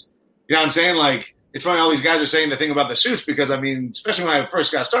 phonies. You know what I'm saying? Like it's funny all these guys are saying the thing about the suits because, I mean, especially when I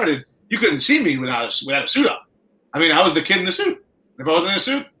first got started, you couldn't see me without a suit on. I mean, I was the kid in the suit. If I wasn't in a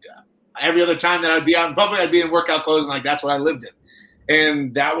suit, every other time that I'd be out in public, I'd be in workout clothes, and like that's what I lived in.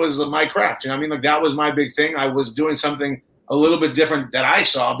 And that was my craft. You know what I mean? Like that was my big thing. I was doing something a little bit different that I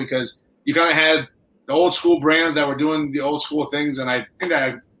saw because you kind of had the old school brands that were doing the old school things. And I think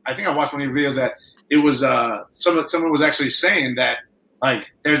I watched one of your videos that it was someone was actually saying that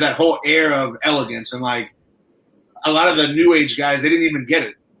like there's that whole air of elegance and like a lot of the new age guys, they didn't even get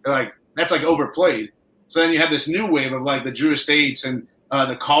it. They're like, that's like overplayed. So then you have this new wave of like the Drew Estates and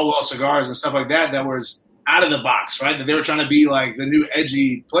the Caldwell cigars and stuff like that was out of the box, right? That they were trying to be like the new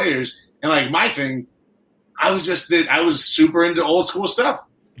edgy players. And like my thing, I was super into old school stuff.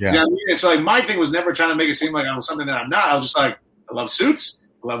 Yeah. You know what I mean? It's like my thing was never trying to make it seem like I was something that I'm not. I was just like, I love suits,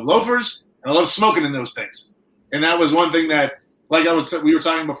 I love loafers, and I love smoking in those things. And that was one thing that, like we were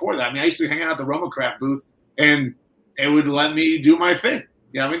talking before that. I mean, I used to hang out at the Roma Craft booth, and they would let me do my thing.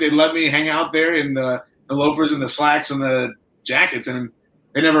 You know what I mean? They'd let me hang out there in the loafers and the slacks and the jackets, and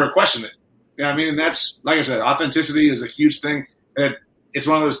they never questioned it. You know what I mean? And that's, like I said, authenticity is a huge thing. It's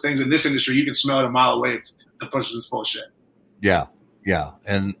one of those things in this industry, you can smell it a mile away if the person is full of shit. Yeah. Yeah.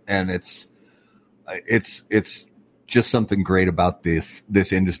 And it's just something great about this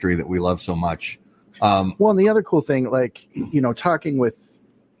industry that we love so much. Well, and the other cool thing, like, talking with,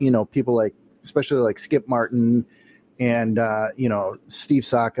 people like, especially like Skip Martin and, Steve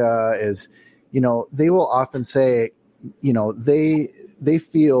Saka is, they will often say, they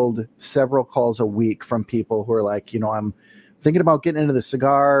field several calls a week from people who are like, I'm thinking about getting into the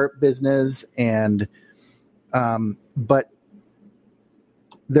cigar business. And, but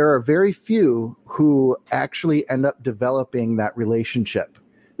there are very few who actually end up developing that relationship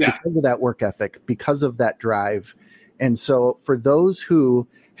because of that work ethic, because of that drive. And so for those who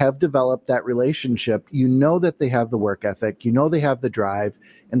have developed that relationship, that they have the work ethic, they have the drive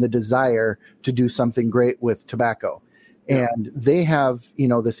and the desire to do something great with tobacco. And they have,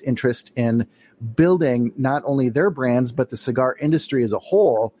 this interest in building not only their brands, but the cigar industry as a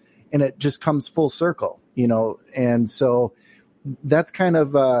whole. And it just comes full circle, and so that's kind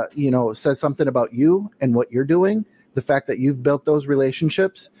of, says something about you and what you're doing. The fact that you've built those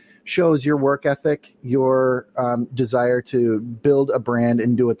relationships, shows your work ethic, your desire to build a brand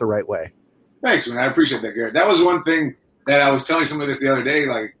and do it the right way. Thanks, man. I appreciate that, Garrett. That was one thing that I was telling somebody this the other day,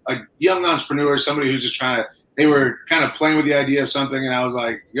 like a young entrepreneur, somebody who's just they were kind of playing with the idea of something. And I was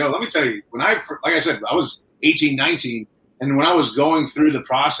like, yo, let me tell you, like I said, I was 18, 19. And when I was going through the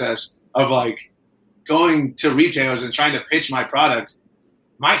process of like going to retailers and trying to pitch my product,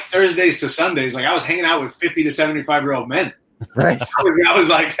 my Thursdays to Sundays, like I was hanging out with 50 to 75-year-old men. Right. that was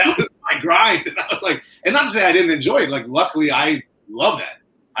my grind. And I was like, and not to say I didn't enjoy it. Like, luckily I love that.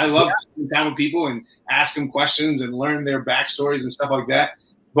 I love spending time with people and ask them questions and learn their backstories and stuff like that.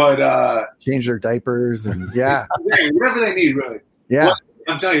 But change their diapers and whatever they need, really. Yeah, but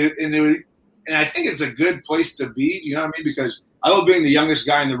I'm telling you, and I think it's a good place to be. You know what I mean? Because I love being the youngest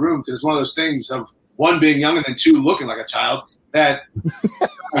guy in the room because it's one of those things of one being young and then two looking like a child. That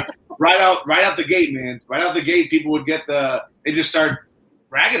right out the gate, man. Right out the gate, people would they just start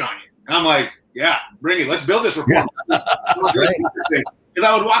ragging on you, and I'm like, yeah, bring it. Let's build this rapport. Because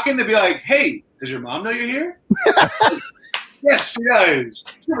I would walk in to be like, hey, does your mom know you're here? Yes, she does.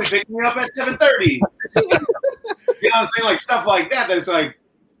 She'll be picking me up at 7:30. You know what I'm saying? Like stuff like that. That it's like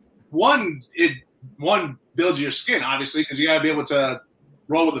one builds your skin, obviously, because you got to be able to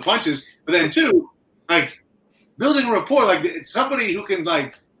roll with the punches. But then two, like building a rapport, like it's somebody who can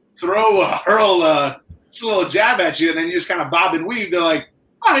like hurl just a little jab at you, and then you just kind of bob and weave. They're like,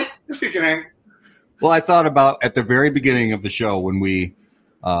 all right, this kid can hang. Well, I thought about at the very beginning of the show when we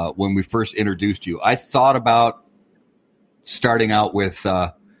first introduced you, I thought about starting out with,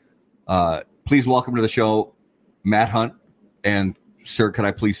 please welcome to the show, Matt Hunt, and sir, could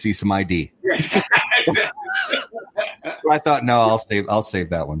I please see some ID? I thought, no, I'll save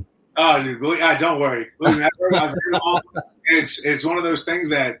that one. Oh, dude, don't worry. It's one of those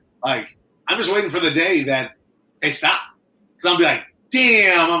things that, like, I'm just waiting for the day that they stop. Because I'll be like,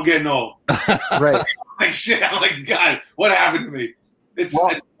 damn, I'm getting old. Right. Like, shit, I'm like, God, what happened to me? It's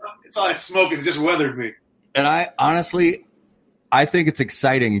all that smoke and it just weathered me. And I think it's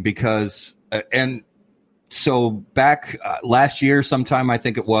exciting because, and so back last year sometime, I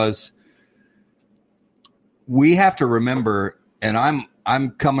think it was, we have to remember, and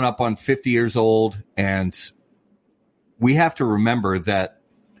I'm coming up on 50 years old, and we have to remember that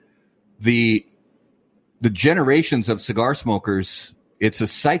the generations of cigar smokers, it's a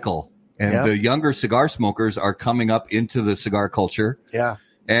cycle, and the younger cigar smokers are coming up into the cigar culture. Yeah.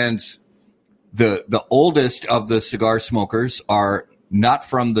 And the oldest of the cigar smokers are not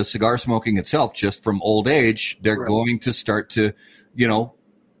from the cigar smoking itself, just from old age. They're going to start to,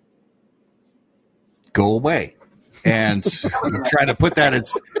 go away. And I'm trying to put that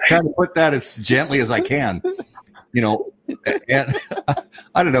as gently as I can, and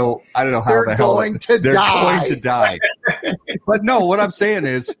I don't know how the hell they're going to die. But no, what I'm saying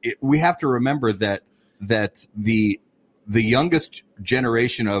is we have to remember that the youngest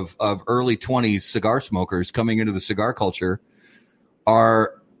generation of early 20s cigar smokers coming into the cigar culture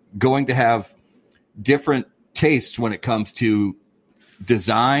are going to have different tastes when it comes to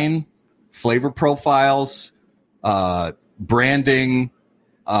design, flavor profiles, branding,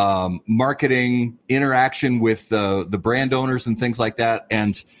 marketing, interaction with the brand owners and things like that.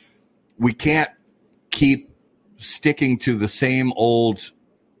 And we can't keep sticking to the same old.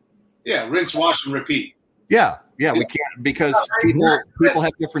 Yeah. Rinse, wash, and repeat. Yeah, we can't because people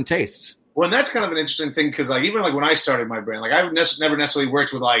have different tastes. Well, and that's kind of an interesting thing because, like, even like when I started my brand, like I've never necessarily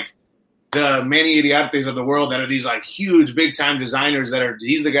worked with like the Manny Idiotes of the world that are these like huge, big time designers that are.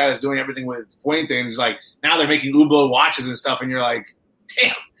 He's the guy that's doing everything with Fuente, and he's like now they're making Hublot watches and stuff, and you're like,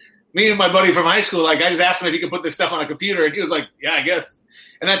 damn. Me and my buddy from high school, like I just asked him if he could put this stuff on a computer, and he was like, yeah, I guess.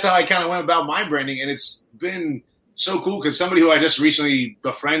 And that's how I kind of went about my branding, and it's been so cool because somebody who I just recently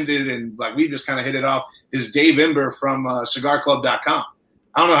befriended and like we just kind of hit it off is Dave Imber from cigarclub.com.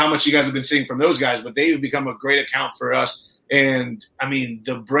 I don't know how much you guys have been seeing from those guys, but they've become a great account for us. And I mean,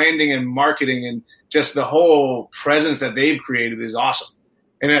 the branding and marketing and just the whole presence that they've created is awesome.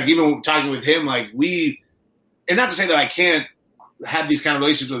 And like, even talking with him, like and not to say that I can't have these kind of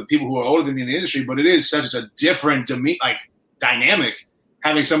relationships with people who are older than me in the industry, but it is such a different dynamic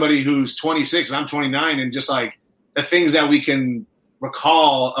having somebody who's 26 and I'm 29 and just like the things that we can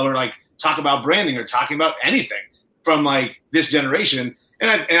recall or like talk about branding or talking about anything from like this generation. And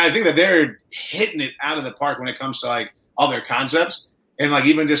I think that they're hitting it out of the park when it comes to like all their concepts and like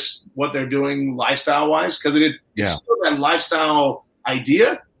even just what they're doing lifestyle wise. Cause it's still that lifestyle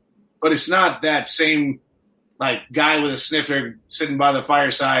idea, but it's not that same like guy with a snifter sitting by the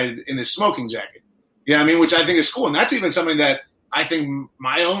fireside in his smoking jacket. You know what I mean? Which I think is cool. And that's even something that I think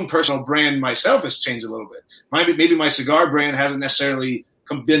my own personal brand myself has changed a little bit. Maybe my cigar brand hasn't necessarily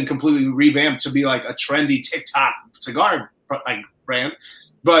been completely revamped to be like a trendy TikTok cigar like brand.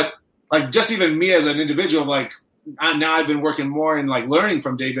 But like just even me as an individual, like now I've been working more and like learning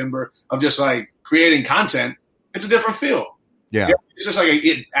from Dave Imber of just like creating content. It's a different feel. Yeah. It's just like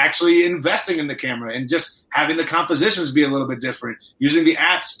actually investing in the camera and just having the compositions be a little bit different, using the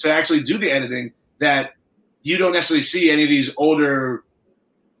apps to actually do the editing that you don't necessarily see any of these older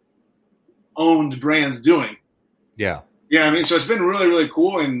owned brands doing. Yeah. You know what I mean? So it's been really, really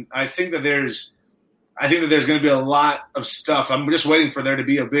cool. And I think that there's going to be a lot of stuff. I'm just waiting for there to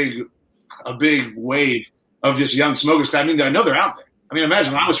be a big wave of just young smokers. I mean, I know they're out there. I mean,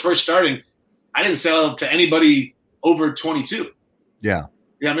 imagine when I was first starting, I didn't sell to anybody over 22. Yeah.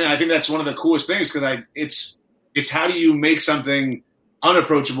 Yeah. I mean, I think that's one of the coolest things because it's how do you make something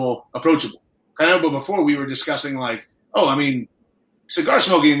unapproachable approachable? I know, but before we were discussing like, I mean, cigar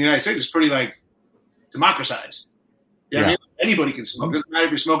smoking in the United States is pretty like democratized. You know what I mean? Anybody can smoke. It doesn't matter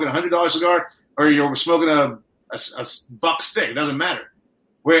if you're smoking a $100 cigar or you're smoking a buck stick. It doesn't matter.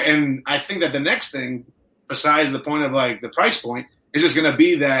 And I think that the next thing, besides the point of like the price point, is just going to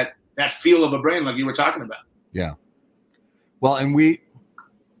be that feel of a brand like you were talking about. Yeah. Well, and we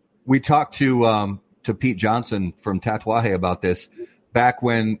talked to Pete Johnson from Tatuaje about this back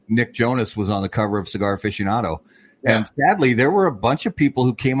when Nick Jonas was on the cover of Cigar Aficionado. Yeah. And sadly, there were a bunch of people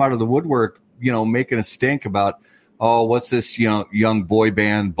who came out of the woodwork, making a stink about, what's this, young boy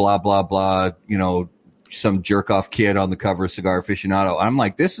band, blah, blah, blah, some jerk off kid on the cover of Cigar Aficionado. I'm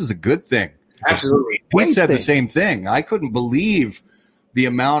like, this is a good thing. Absolutely. Pete said the same thing. I couldn't believe the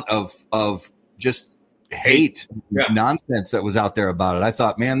amount of just hate nonsense that was out there about it. I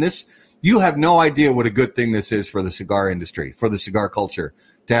thought, man, you have no idea what a good thing this is for the cigar industry, for the cigar culture,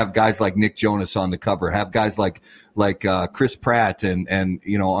 to have guys like Nick Jonas on the cover, have guys like Chris Pratt and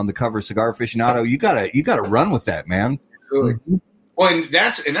on the cover of Cigar Aficionado. You gotta run with that, man. Absolutely. Well, and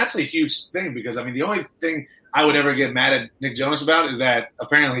that's a huge thing because I mean the only thing I would ever get mad at Nick Jonas about is that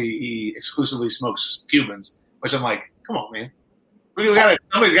apparently he exclusively smokes Cubans, which I'm like, come on, man.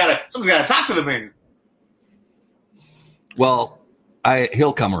 Somebody's got to talk to the man. Well,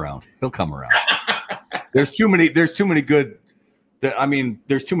 he'll come around. There's too many good.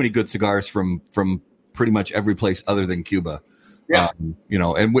 There's too many good cigars from pretty much every place other than Cuba. Yeah.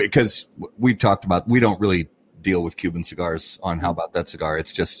 And because we've talked about, we don't really deal with Cuban cigars on How About That Cigar.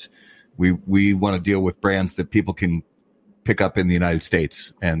 It's just we want to deal with brands that people can pick up in the United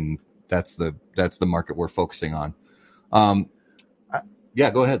States, and that's the market we're focusing on.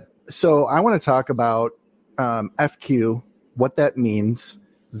 Yeah, go ahead. So I want to talk about FQ, what that means,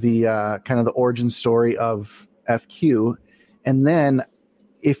 the kind of the origin story of FQ, and then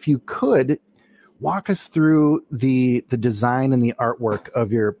if you could walk us through the design and the artwork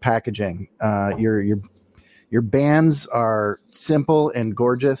of your packaging. Your bands are simple and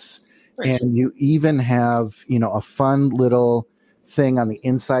gorgeous, and you even have a fun little thing on the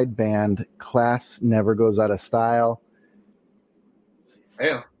inside band. Class never goes out of style.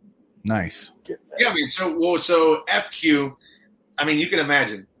 Yeah. Nice. Yeah, I mean, so FQ, I mean, you can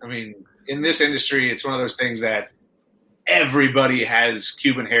imagine. I mean, in this industry, it's one of those things that everybody has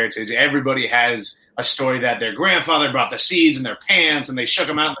Cuban heritage. Everybody has a story that their grandfather brought the seeds in their pants and they shook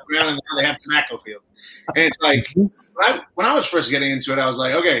them out in the ground and now they have tobacco fields. And it's like, when I was first getting into it, I was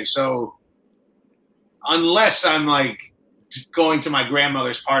like, okay, so unless I'm like going to my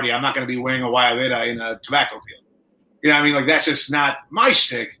grandmother's party, I'm not going to be wearing a Guayabera in a tobacco field. You know what I mean? Like, that's just not my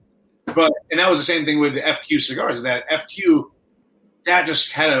shtick. And that was the same thing with the FQ cigars, that FQ, that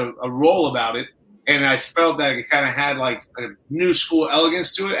just had a roll about it. And I felt that it kind of had like a new school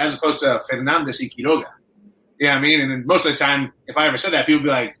elegance to it as opposed to Fernandez y Quiroga. You know what I mean? And then most of the time, if I ever said that, people would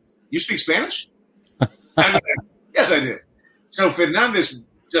be like, you speak Spanish? I'm like, yes, I do. So Fernandez,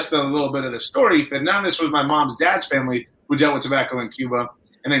 just a little bit of the story, Fernandez was my mom's dad's family who dealt with tobacco in Cuba.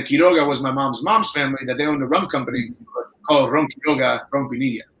 And then Quiroga was my mom's family that they owned a rum company called Ron Quiroga, Ron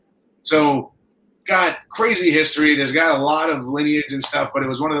Pinilla. So got crazy history. There's got a lot of lineage and stuff, but it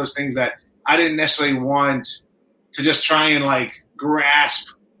was one of those things that I didn't necessarily want to just try and like grasp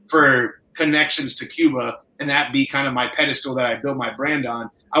for connections to Cuba and that be kind of my pedestal that I built my brand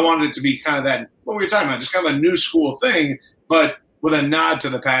on. I wanted it to be kind of that, what we were talking about, just kind of a new school thing, but with a nod to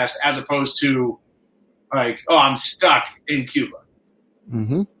the past as opposed to like, oh, I'm stuck in Cuba.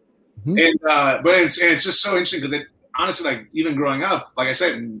 Mm-hmm. Mm-hmm. And but it's just so interesting because it honestly, like even growing up, like I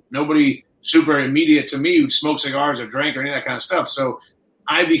said, nobody super immediate to me who smoked cigars or drank or any of that kind of stuff. So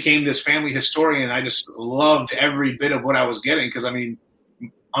I became this family historian. I just loved every bit of what I was getting because, I mean,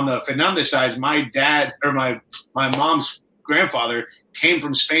 on the Fernandez side, my dad or my mom's grandfather came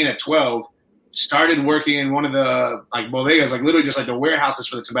from Spain at 12, started working in one of the like bodegas, like literally just like the warehouses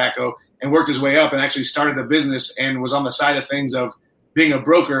for the tobacco, and worked his way up and actually started a business and was on the side of things of being a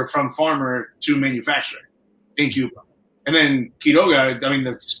broker from farmer to manufacturer in Cuba. And then Quiroga, I mean,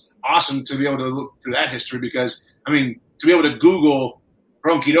 it's awesome to be able to look through that history because, I mean, to be able to Google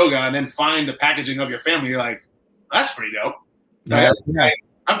Ron Quiroga and then find the packaging of your family, you're like, that's pretty dope. Yeah.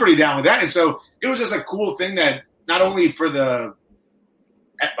 I'm pretty down with that. And so it was just a cool thing that not only for the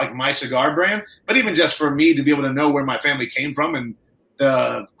like my cigar brand, but even just for me to be able to know where my family came from and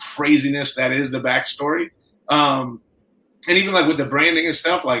the craziness that is the backstory. And even like with the branding and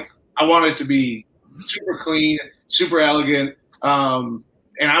stuff, like I wanted it to be super clean, super elegant. And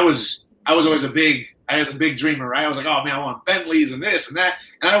I was always a big dreamer, right? I was like, oh man, I want Bentleys and this and that.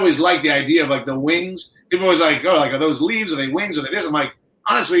 And I always liked the idea of like the wings. People always like, oh, like are those leaves? Are they wings? Are they this? I'm like,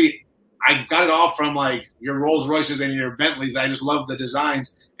 honestly, I got it all from like your Rolls Royces and your Bentleys. I just love the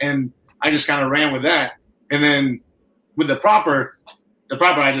designs, and I just kind of ran with that. And then with the proper,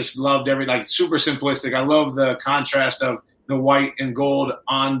 I just loved like super simplistic. I love the contrast of the white and gold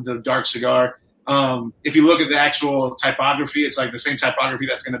on the dark cigar. If you look at the actual typography, it's like the same typography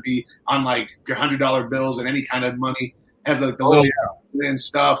that's going to be on like your $100 bills and any kind of money. It has like the little and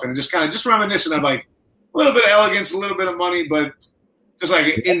stuff, and just kind of just reminiscent of like a little bit of elegance, a little bit of money, but just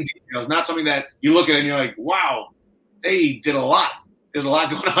like in details, not something that you look at and you're like, wow, they did a lot. There's a lot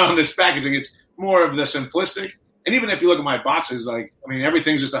going on in this packaging. It's more of the simplistic. And even if you look at my boxes, like, I mean,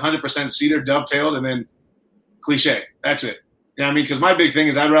 everything's just 100% cedar dovetailed and then cliche. That's it. You know what I mean? Because my big thing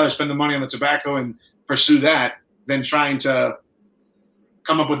is I'd rather spend the money on the tobacco and pursue that than trying to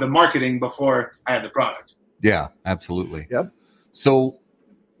come up with the marketing before I had the product. Yeah, absolutely. Yep. So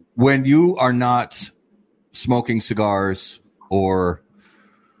when you are not smoking cigars or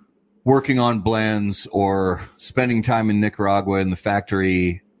working on blends or spending time in Nicaragua in the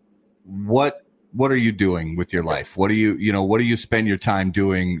factory, what are you doing with your life? What do you spend your time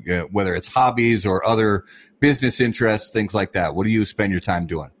doing, whether it's hobbies or other business interests, things like that? What do you spend your time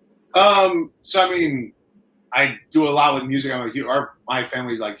doing? So, I mean, I do a lot with music. My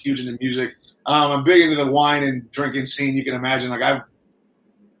family's like huge into music. I'm big into the wine and drinking scene. You can imagine, like I've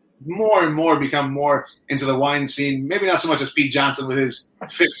more and more become more into the wine scene. Maybe not so much as Pete Johnson with his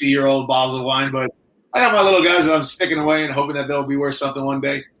 50-year-old bottles of wine, but I got my little guys that I'm sticking away and hoping that they'll be worth something one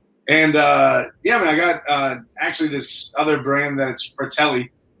day. And I got actually this other brand that's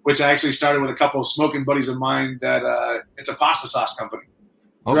Fratelli, which I actually started with a couple of smoking buddies of mine. That it's a pasta sauce company.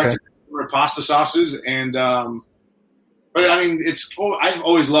 Okay. We're pasta sauces, and but I mean, it's cool. I've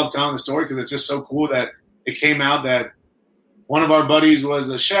always loved telling the story because it's just so cool that it came out that one of our buddies was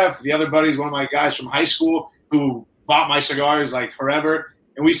a chef. The other buddy is one of my guys from high school who bought my cigars like forever,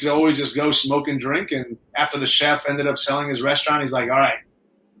 and we used to always just go smoke and drink. And after the chef ended up selling his restaurant, he's like, "All right,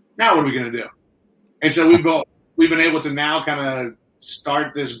 now what are we going to do?" And so we've been able to now kind of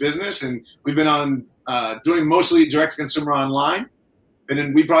start this business, and we've been on doing mostly direct to consumer online.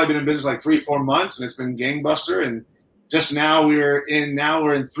 We've probably been in business like 3-4 months, and it's been gangbuster. And just now we're in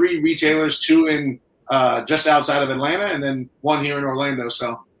 3 retailers, 2 in just outside of Atlanta, and then 1 here in Orlando.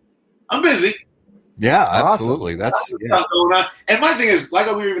 So I'm busy. Yeah, absolutely. That's stuff going on. And my thing is, like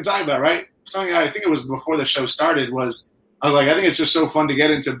what we were even talking about, right? Something I think it was before the show started was I was like, I think it's just so fun to get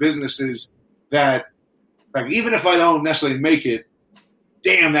into businesses that, like, even if I don't necessarily make it,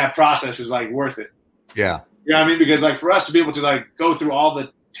 damn, that process is like worth it. Yeah. You know what I mean? Because like for us to be able to like go through all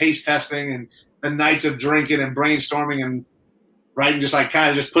the taste testing and the nights of drinking and brainstorming and right and just like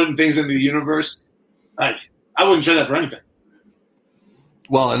kind of just putting things into the universe, like I wouldn't trade that for anything.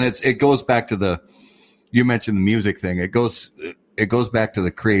 Well, and it goes back to you mentioned the music thing. It goes back to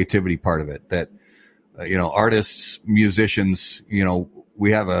the creativity part of it that, artists, musicians,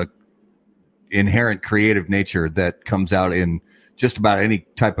 we have a inherent creative nature that comes out in just about any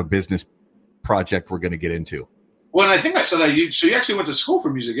type of business project we're going to get into. Well, and I think I saw that you actually went to school for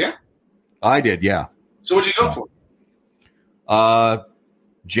music, yeah? I did, yeah. So what'd you go for?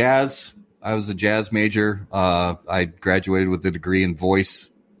 Jazz. I was a jazz major. I graduated with a degree in voice,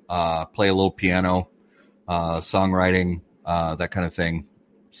 play a little piano, songwriting, that kind of thing.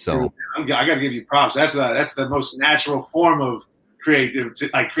 So I got to give you props. That's the most natural form of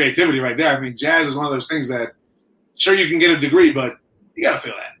creativity right there. I mean, jazz is one of those things that sure you can get a degree, but you got to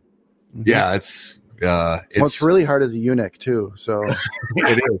feel that. Yeah, it's really hard as a eunuch too. So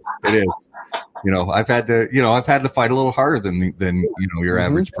it is. I've had to fight a little harder than your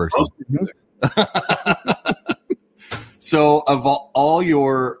average person. So of all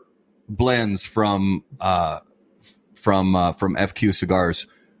your blends from FQ Cigars,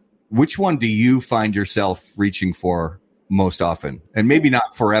 which one do you find yourself reaching for most often? And maybe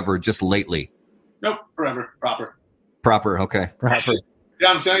not forever, just lately. forever. Proper. Okay. Proper. Yeah,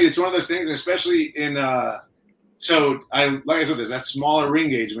 I'm telling you, it's one of those things, especially in so like I said, there's that smaller ring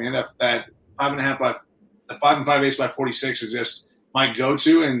gauge, man. That 5.5 by the 5 5/8 by 46 is just my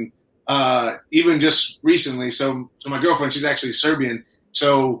go-to, and even just recently. So my girlfriend, she's actually Serbian.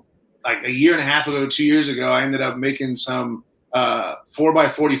 So like a year and a half ago, 2 years ago, I ended up making some 4 by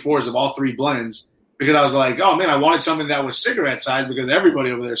 44s of all three blends because I was like, oh man, I wanted something that was cigarette size because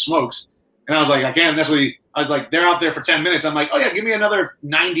everybody over there smokes, and I was like, I can't necessarily. I was like, they're out there for 10 minutes. I'm like, oh yeah, give me another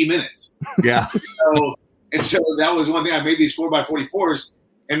 90 minutes. Yeah. So that was one thing. I made these 4 by 44s,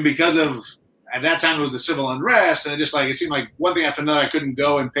 and because of at that time it was the civil unrest, and it seemed like one thing after another, I couldn't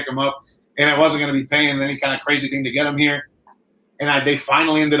go and pick them up, and I wasn't going to be paying any kind of crazy thing to get them here. And they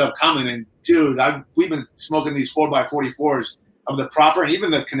finally ended up coming. And dude, we've been smoking these 4 by 44s of the proper, and even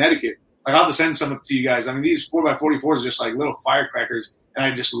the Connecticut. Like I'll have to send some to you guys. I mean, these 4 by 44s are just like little firecrackers, and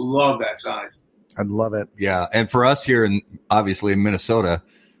I just love that size. I'd love it. Yeah. And for us here obviously in Minnesota,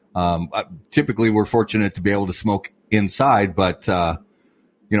 typically we're fortunate to be able to smoke inside, but,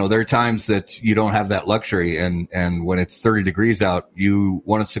 there are times that you don't have that luxury. And when it's 30 degrees out, you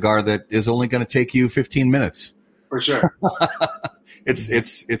want a cigar that is only going to take you 15 minutes. For sure.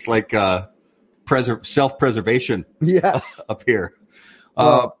 It's like, self-preservation. Yes. Up here.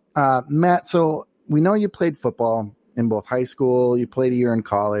 Matt, so we know you played football in both high school. You played a year in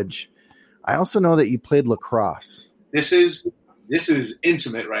college. I also know that you played lacrosse. This is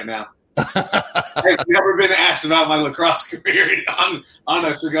intimate right now. I've never been asked about my lacrosse career on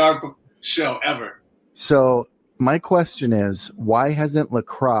a cigar show ever. So my question is, why hasn't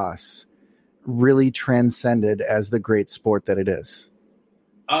lacrosse really transcended as the great sport that it is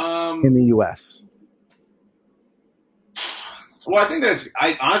in the U.S.? Well, I think I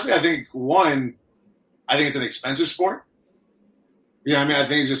think it's an expensive sport. You know, I mean, I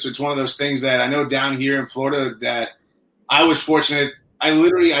think it's one of those things that I know down here in Florida that I was fortunate. I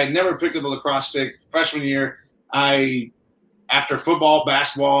never picked up a lacrosse stick freshman year. After football,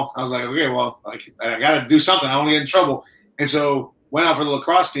 basketball, I was like, okay, well, I got to do something. I don't want to get in trouble. And so went out for the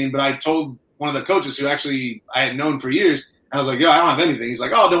lacrosse team, but I told one of the coaches who actually I had known for years, and I was like, yo, I don't have anything. He's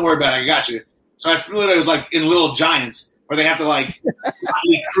like, oh, don't worry about it. I got you. So I literally was like in Little Giants where they have to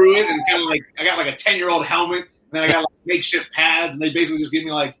crew it and kind of I got a 10-year-old helmet. And then I got makeshift pads, and they basically just give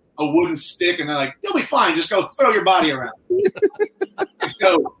me a wooden stick, and they're like, "You'll be fine. Just go throw your body around." And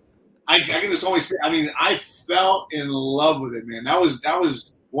so I can just only say, I mean, I fell in love with it, man. That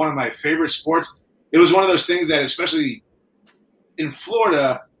was one of my favorite sports. It was one of those things that, especially in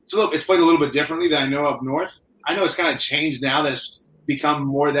Florida, it's played a little bit differently than I know up north. I know it's kind of changed now that it's become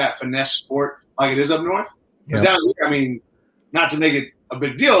more that finesse sport like it is up north. Because down here, I mean, not to make it a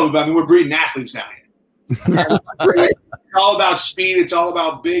big deal, but I mean, we're breeding athletes down here. It's all about speed. It's all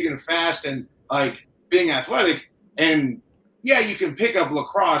about big and fast and being athletic. And yeah, you can pick up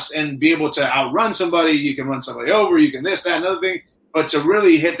lacrosse and be able to outrun somebody. You can run somebody over. You can this, that, another thing. But to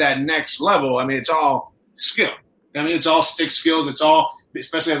really hit that next level, I mean, it's all skill. I mean, it's all stick skills. It's all,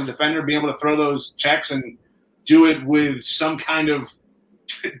 especially as a defender, being able to throw those checks and do it with some kind of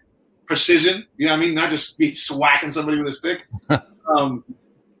precision. You know what I mean? Not just be swacking somebody with a stick.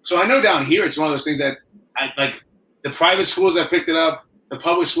 So I know down here it's one of those things that the private schools that picked it up, the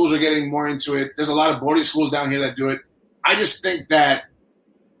public schools are getting more into it. There's a lot of boarding schools down here that do it. I just think that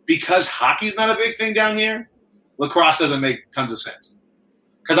because hockey's not a big thing down here, lacrosse doesn't make tons of sense.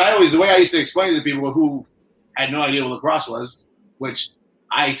 Because the way I used to explain it to people who had no idea what lacrosse was, which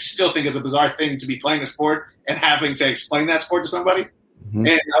I still think is a bizarre thing to be playing a sport and having to explain that sport to somebody. Mm-hmm.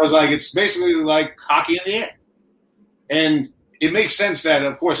 And I was like, it's basically like hockey in the air. And it makes sense that,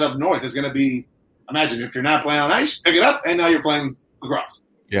 of course, up north is going to be, imagine if you're not playing on ice, pick it up, and now you're playing lacrosse.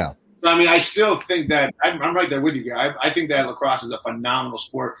 Yeah. So, I mean, I still think that I'm right there with you, guys. I think that lacrosse is a phenomenal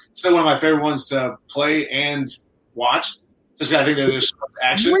sport. Still one of my favorite ones to play and watch. Just I think that there's so much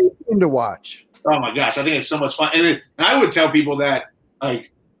action. Great thing to watch. Oh my gosh, I think it's so much fun. And I would tell people that,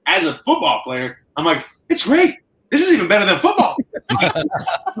 as a football player, I'm like, it's great. This is even better than football.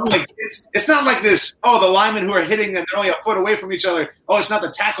 It's not like this. Oh, the linemen who are hitting and they're only a foot away from each other. Oh, it's not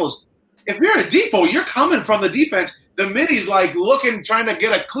the tackles. If you're a depot, you're coming from the defense. The middies looking, trying to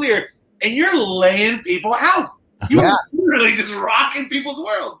get a clear, and you're laying people out. You're literally just rocking people's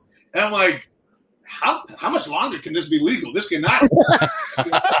worlds. And I'm like, how much longer can this be legal? This cannot.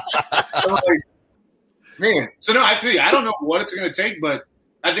 Man. So no, I feel you. I don't know what it's going to take, but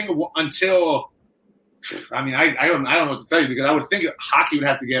I think until. I mean, I don't know what to tell you because I would think hockey would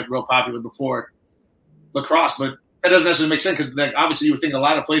have to get real popular before lacrosse, but that doesn't necessarily make sense because obviously you would think a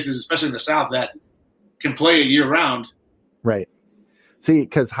lot of places, especially in the South, that can play it year round. Right. See,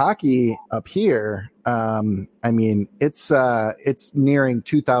 because hockey up here I mean, it's nearing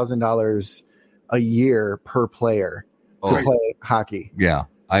 $2,000 a year per player to play hockey. Yeah.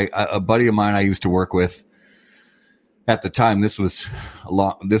 A buddy of mine I used to work with at the time, this was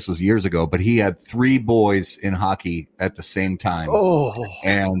years ago, but he had 3 boys in hockey at the same time. Oh,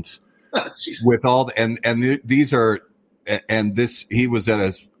 and with all these are, and this, he was at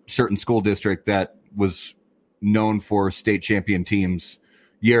a certain school district that was known for state champion teams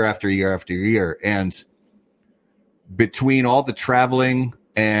year after year after year. And between all the traveling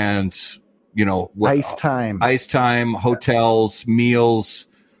and, ice time, hotels, meals,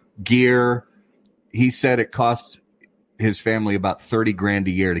 gear, he said it cost his family about $30,000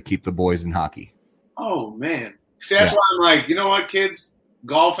 a year to keep the boys in hockey. Oh man. See, that's why I'm like, you know what, kids?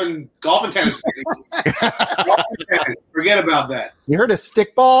 Golf and tennis. Golf and tennis. Forget about that. You heard of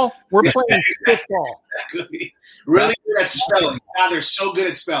stickball? We're playing stickball. Exactly. Really good at spelling. God, they're so good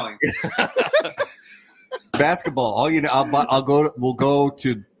at spelling. Basketball. We'll go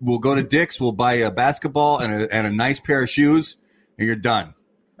to Dick's. We'll buy a basketball and a nice pair of shoes, and you're done.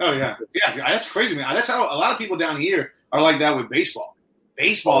 Oh yeah, that's crazy, man. That's how a lot of people down here are like that with baseball.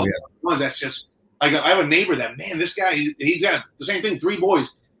 Baseball is one that's just like, I have a neighbor that, man, this guy he's got the same thing, 3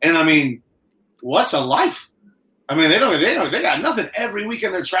 boys, and I mean, what's a life? I mean, they got nothing. Every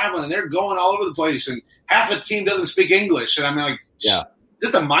weekend they're traveling and they're going all over the place, and half the team doesn't speak English, and I'm like, just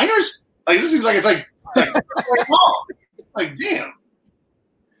the minors? Like, this seems like it's like damn.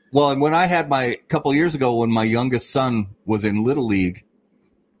 Well, and when I had a couple years ago, when my youngest son was in Little League,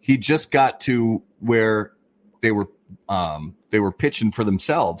 he just got to where they were pitching for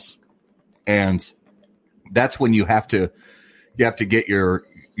themselves, and that's when you have to get your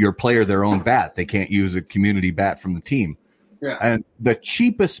player their own bat. They can't use a community bat from the team. Yeah. And the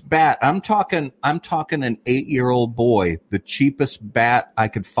cheapest bat, I'm talking an 8-year-old boy, the cheapest bat I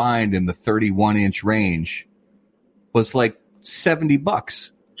could find in the 31-inch range was like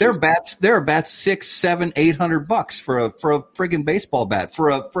 $70. There are bats $600, $700, $800 for a friggin' baseball bat for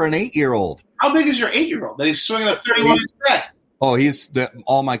an 8-year-old. How big is your 8-year-old that he's swinging a 31-inch bat? Oh,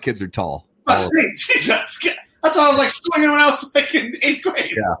 all my kids are tall. Jesus, that's why I was like swinging when I was like in 8th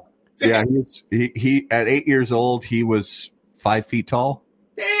grade. Yeah. He at 8 years old, he was 5 feet tall.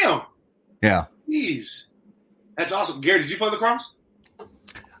 Damn. Yeah. Jeez, that's awesome. Gary, did you play lacrosse?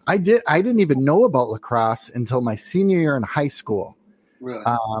 I did. I didn't even know about lacrosse until my senior year in high school. Really?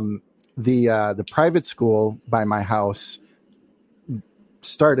 The private school by my house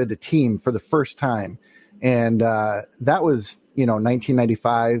started a team for the first time, and that was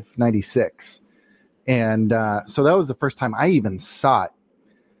 1995, 96, and so that was the first time I even saw it.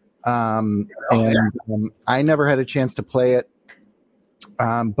 I never had a chance to play it,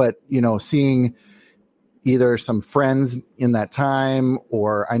 but seeing either some friends in that time,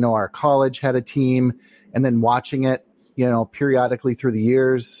 or I know our college had a team, and then watching it periodically through the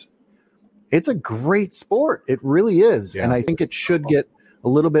years. It's a great sport. It really is. Yeah. And I think it should get a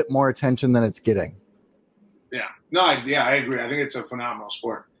little bit more attention than it's getting. Yeah. No, I agree. I think it's a phenomenal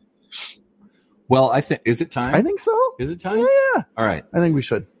sport. Well, is it time? I think so. Is it time? Yeah. All right. I think we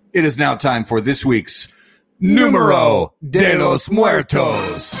should. It is now time for this week's Numero de los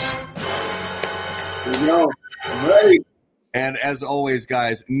Muertos. Here we go. I'm ready. And as always,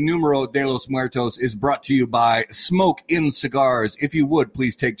 guys, Numero de los Muertos is brought to you by Smoke Inn Cigars. If you would,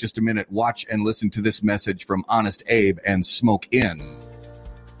 please take just a minute, watch and listen to this message from Honest Abe and Smoke Inn.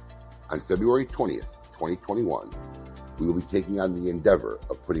 On February 20th, 2021, we will be taking on the endeavor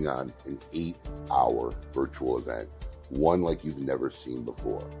of putting on an 8-hour virtual event, one like you've never seen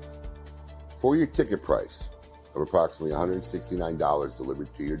before. For your ticket price of approximately $169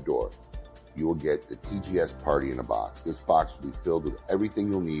 delivered to your door, you will get the TGS Party in a Box. This box will be filled with everything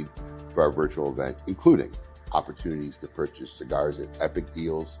you'll need for our virtual event, including opportunities to purchase cigars at epic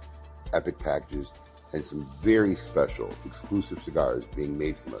deals, epic packages, and some very special exclusive cigars being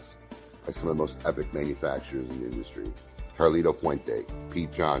made from us by some of the most epic manufacturers in the industry. Carlito Fuente,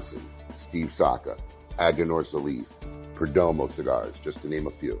 Pete Johnson, Steve Saka, Aganor Salif, Perdomo Cigars, just to name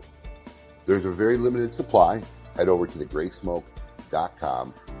a few. There's a very limited supply. Head over to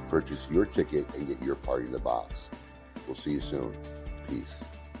thegraysmoke.com, purchase your ticket, and get your party in the box. We'll see you soon. Peace.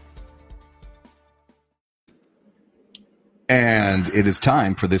 And it is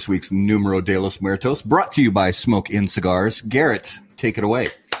time for this week's Numero de los Muertos, brought to you by Smoke Inn Cigars. Garrett, take it away.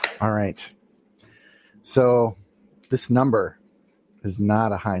 All right. So this number is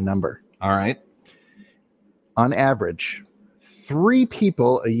not a high number. All right. On average, 3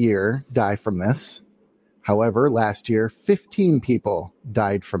 people a year die from this. However, last year, 15 people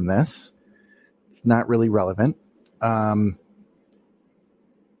died from this. It's not really relevant. In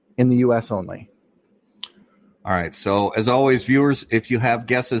the U.S. only. All right. So as always, viewers, if you have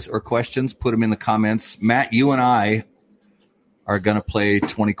guesses or questions, put them in the comments. Matt, you and I are going to play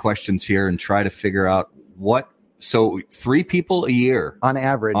 20 questions here and try to figure out what. So 3 people a year on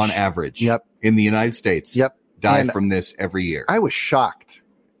average. Yep. In the United States. Yep. Die from this every year. I was shocked.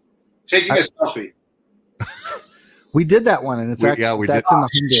 Taking a selfie. We did that one, and it's that's in the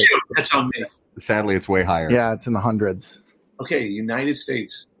hundreds. That's on me. Sadly, it's way higher. Yeah, it's in the hundreds. Okay, United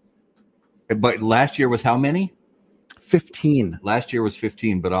States. But last year was how many? 15. Last year was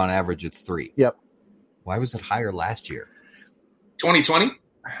 15, but on average, it's 3. Yep. Why was it higher last year? 2020?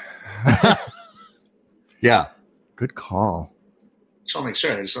 Yeah. Good call. Just want to make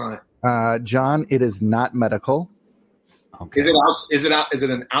sure. I just want to. John, it is not medical. Okay. Is it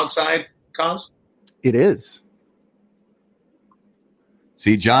an outside cause? It is.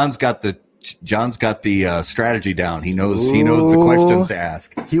 See, John's got the strategy down. He knows the questions to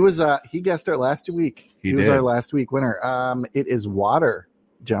ask. He guessed our last week. He was our last week winner. It is water,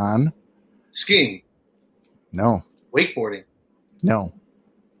 John. Skiing. No. Wakeboarding. No.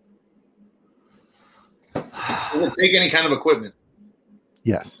 Does it take any kind of equipment?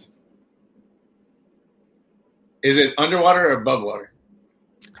 Yes. Is it underwater or above water?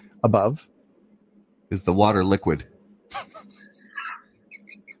 Above. Is the water liquid?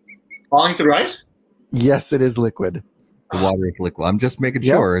 Falling through ice? Yes, it is liquid. The water is liquid. I'm just making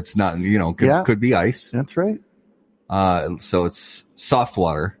sure it's not, could be ice. That's right. So it's soft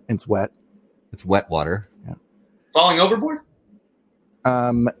water. It's wet. It's wet water. Yeah. Falling overboard?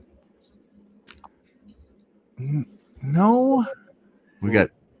 No. We got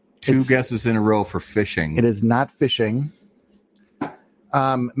 2 guesses in a row for fishing. It is not fishing.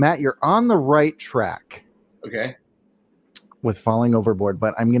 Matt, you're on the right track. Okay. With falling overboard,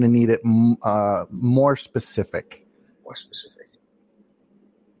 but I'm going to need it more specific. More specific.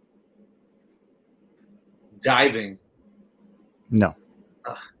 Diving. No.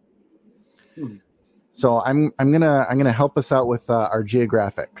 So I'm gonna help us out with our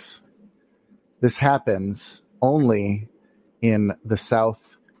geographics. This happens only in the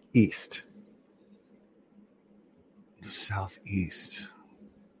southeast. The southeast.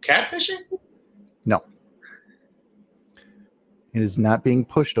 Catfishing? No. It is not being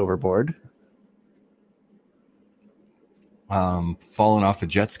pushed overboard. Falling off a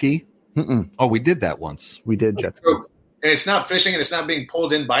jet ski? Mm-mm. Oh, we did that once. We did jet skis. And it's not fishing and it's not being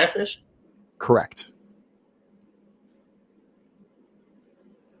pulled in by a fish? Correct.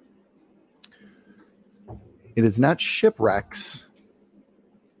 It is not shipwrecks.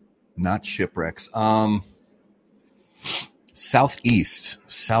 Not shipwrecks. Southeast.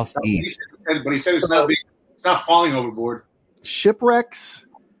 But he said it's not falling overboard. Shipwrecks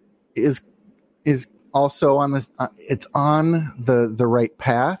is also on this. It's on the right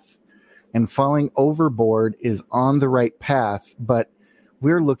path, and falling overboard is on the right path. But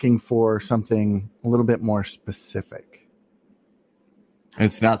we're looking for something a little bit more specific.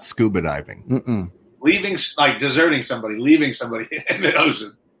 It's not scuba diving. Mm-mm. Deserting somebody, leaving somebody in the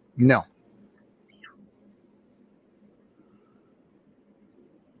ocean. No.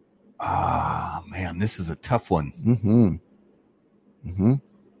 Ah, man, this is a tough one. Mm-hmm. Mm-hmm.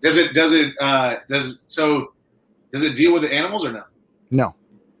 Does it deal with the animals or no? No.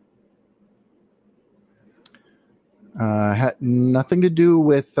 Had nothing to do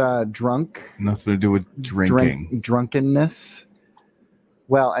with drunk. Nothing to do with drinking. Drunkenness.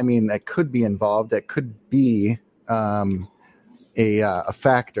 Well, I mean, that could be involved. That could be a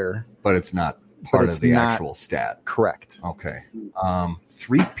factor. But it's not part of the actual stat. Correct. Okay.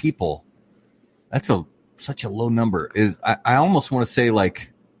 3 people. That's such a low number. I almost want to say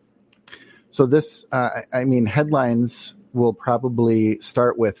like. So this, I mean, headlines will probably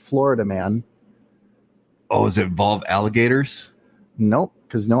start with Florida man. Oh, does it involve alligators? Nope,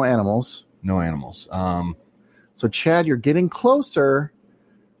 because no animals. No animals. So Chad, you're getting closer,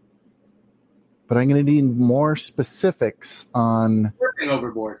 but I'm going to need more specifics on slipping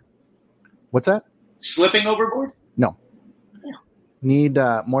overboard. What's that? Slipping overboard? No. Yeah. Need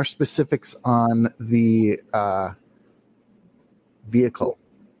more specifics on the vehicle.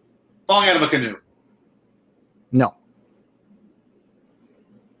 Falling out of a canoe. No.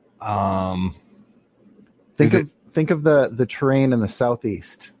 Think of the terrain in the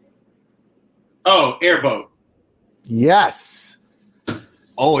southeast. Oh, airboat. Yes.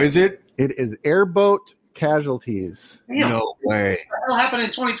 Oh, is it? It is airboat casualties. Damn. No way. What the hell happened in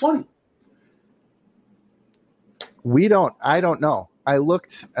 2020? I don't know. I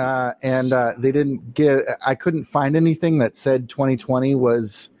looked and they didn't I couldn't find anything that said 2020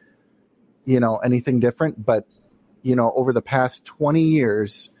 was, anything different. But, over the past 20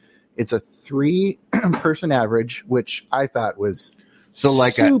 years, It's a 3-person average, which I thought was so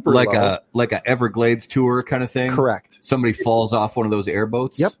like super a Everglades tour kind of thing. Correct. Somebody falls off one of those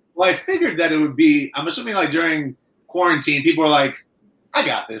airboats. Yep. Well, I figured that it would be. I'm assuming like during quarantine, people are like, "I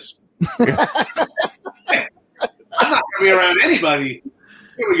got this. I'm not going to be around anybody."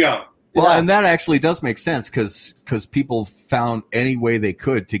 Here we go. Well, and that actually does make sense because people found any way they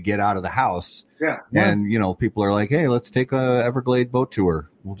could to get out of the house. Yeah. And, people are like, hey, let's take a Everglade boat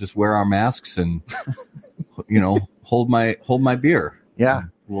tour. We'll just wear our masks and, hold my beer. Yeah.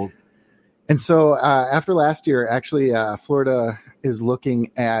 And so after last year, actually, Florida is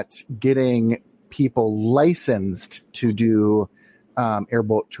looking at getting people licensed to do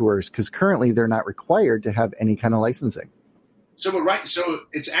airboat tours because currently they're not required to have any kind of licensing. So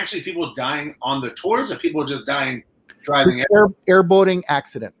it's actually people dying on the tours, or people just dying driving airboating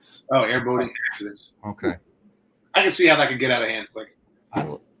accidents. Oh, airboating accidents. Okay, I can see how that could get out of hand quick.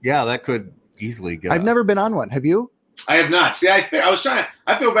 Yeah, that could easily get. I've never been on one. Have you? I have not. See, I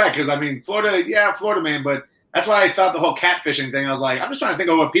feel bad because Florida man, but that's why I thought the whole catfishing thing. I was like, I'm just trying to think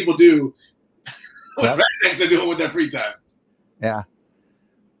of what people do. What rednecks are doing with their free time. Yeah.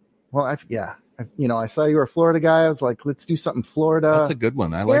 Well, I saw you were a Florida guy. I was like, let's do something Florida. That's a good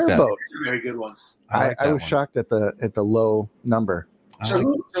one. I like that. It's a very good one. I was shocked at the low number. What's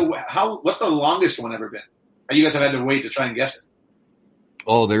the longest one ever been? You guys have had to wait to try and guess it.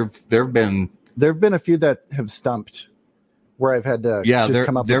 Oh, there've been a few that have stumped where I've had to come up with the answer.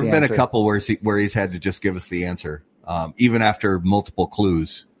 There have been a couple where he's had to just give us the answer, even after multiple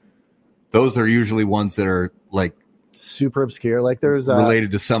clues. Those are usually ones that are like super obscure. Like there's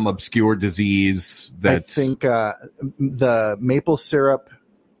related to some obscure disease that I think the maple syrup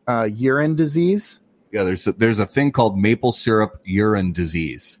urine disease. Yeah, there's a thing called maple syrup urine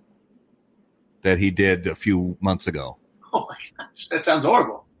disease that he did a few months ago. Oh my gosh, that sounds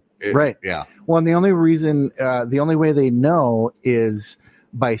horrible. Right. Yeah. Well, and the only way they know is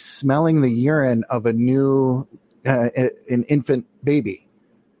by smelling the urine of a new an infant baby.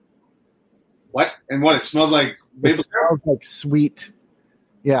 What? And what? It smells like maple syrup? It smells like sweet.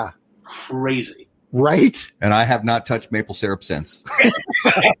 Yeah. Crazy. Right? And I have not touched maple syrup since.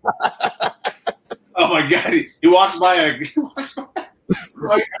 Oh my God. He walks by.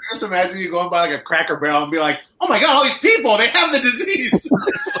 Like, I just imagine you going by like a Cracker Barrel and be like, oh my God, all these people, they have the disease.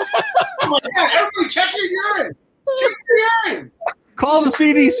 Oh my God, everybody check your urine. Check your urine. Call the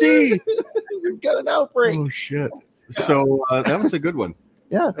CDC. We've got an outbreak. Oh, shit. So that was a good one.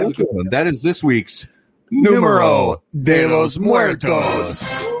 Yeah, that was a good one. That is this week's Numero de los Muertos.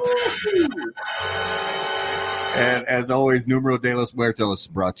 And as always, Numero de los Muertos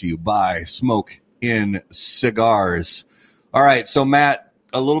brought to you by Smoke in Cigars. All right, so Matt,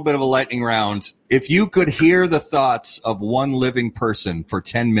 a little bit of a lightning round. If you could hear the thoughts of one living person for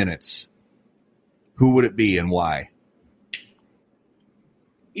 10 minutes, who would it be and why?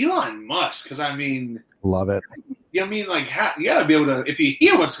 Elon Musk, because love it. You got to be able to, if you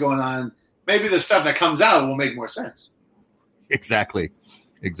hear what's going on, maybe the stuff that comes out will make more sense. Exactly.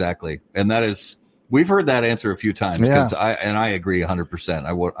 And that is, we've heard that answer a few times because I agree 100%.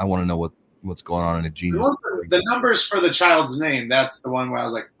 I want to know what's going on in a genius. The numbers for the child's name, that's the one where I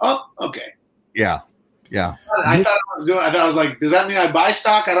was like, oh, okay. Yeah. I thought I was like, does that mean I buy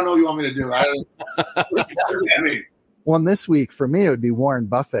stock? I don't know what you want me to do. What does that mean? Well, this week for me, it would be Warren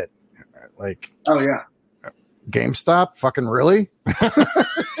Buffett. Like, oh yeah. GameStop? Fucking really?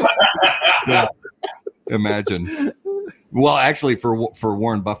 Yeah. Imagine. Well, actually, for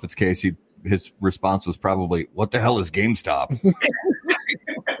Warren Buffett's case, his response was probably, "What the hell is GameStop?"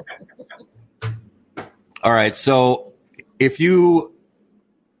 All right, so if you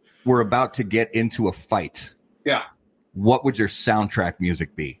were about to get into a fight, what would your soundtrack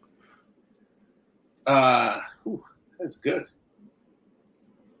music be? That's good.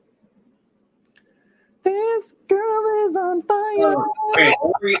 This girl is on fire. Okay,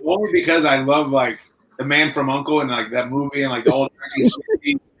 only because I love like The Man from U.N.C.L.E. and like that movie and like the old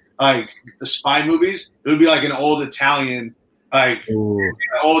 1960s, like the spy movies. It would be like an old Italian, like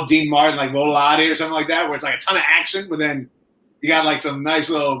old Dean Martin, like Volare or something like that, where it's like a ton of action, but then you got like some nice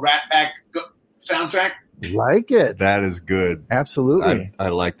little Rat Pack soundtrack. Like it. That is good. Absolutely. I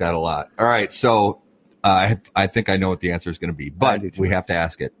like that a lot. All right, so I think I know what the answer is going to be, but we have to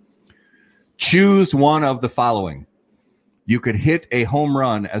ask it. Choose one of the following. You could hit a home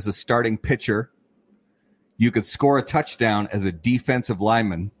run as a starting pitcher. You could score a touchdown as a defensive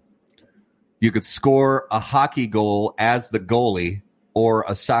lineman. You could score a hockey goal as the goalie or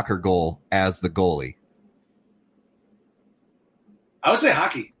a soccer goal as the goalie. I would say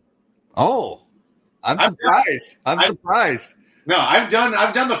hockey. Oh, I'm surprised. No, I've done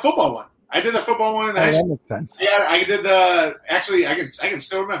the football one. I did the football one in high school. That makes sense. Yeah, I did actually, I can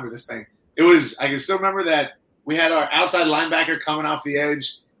still remember this thing. I can still remember that we had our outside linebacker coming off the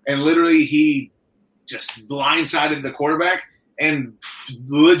edge, and literally he just blindsided the quarterback, and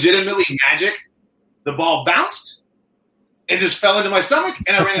legitimately magic, the ball bounced and just fell into my stomach,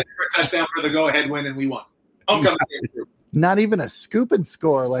 and I ran it for a touchdown for the go-ahead win, and we won. Homecoming game. Not even a scoop and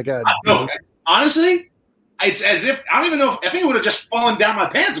score like a. No, honestly, it's as if I don't even know. I think it would have just fallen down my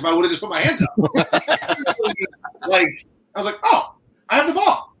pants if I would have just put my hands up. Like I was like, oh, I have the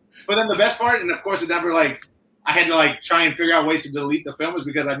ball. But then the best part, and of course, it never I had to try and figure out ways to delete the film, was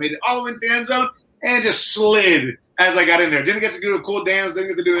because I made it all into the end zone and just slid as I got in there. Didn't get to do a cool dance.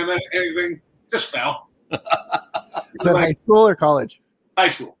 Didn't get to do anything. Just fell. Is that high school or college? High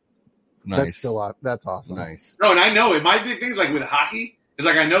school. Nice. That's awesome. Nice. No, and I know it. My big thing is with hockey is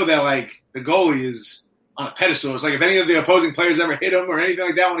I know that the goalie is on a pedestal. It's if any of the opposing players ever hit him or anything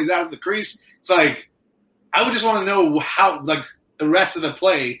like that when he's out of the crease, it's I would just want to know how the rest of the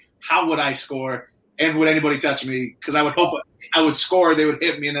play, how would I score and would anybody touch me? Because I would hope I would score, they would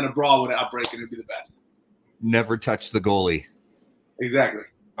hit me, and then a brawl would outbreak and it would be the best. Never touch the goalie. Exactly.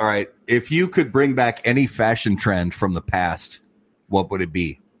 All right. If you could bring back any fashion trend from the past, what would it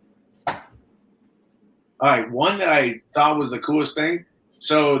be? All right, one that I thought was the coolest thing.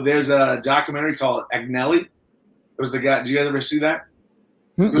 So there's a documentary called Agnelli. It was the guy. Did you guys ever see that?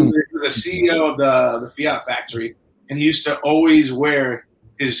 He was the CEO of the Fiat factory, and he used to always wear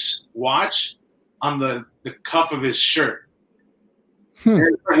his watch on the cuff of his shirt.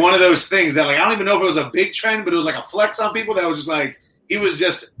 It's one of those things that I don't even know if it was a big trend, but it was a flex on people that was just he was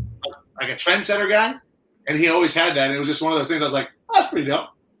just a trendsetter guy, and he always had that. And it was just one of those things I was like, oh, that's pretty dope.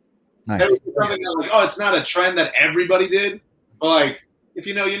 Nice. Something that it's not a trend that everybody did, but if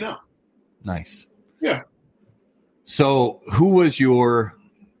you know, you know. Nice. Yeah. So who was your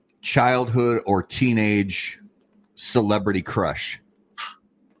childhood or teenage celebrity crush?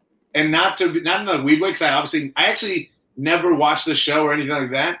 And not in the weed way, because I actually never watched the show or anything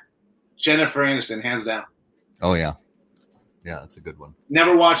like that. Jennifer Aniston, hands down. Oh, yeah. Yeah, that's a good one.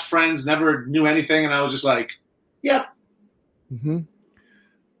 Never watched Friends, never knew anything, and I was just yep. Mm-hmm.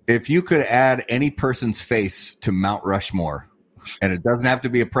 If you could add any person's face to Mount Rushmore, and it doesn't have to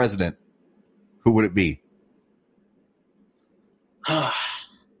be a president, who would it be? Yeah,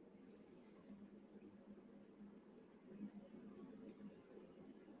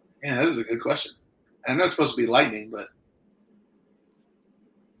 that is a good question. I know it's supposed to be lightning, but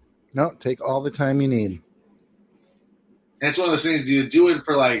no, take all the time you need. And it's one of those things. Do you do it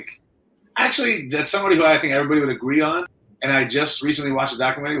for actually? That's somebody who I think everybody would agree on. And I just recently watched a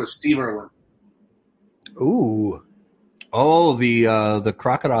documentary with Steve Irwin. Ooh. Oh, the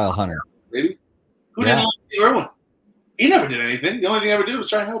crocodile hunter. Maybe. Who didn't like Steve Irwin? He never did anything. The only thing he ever did was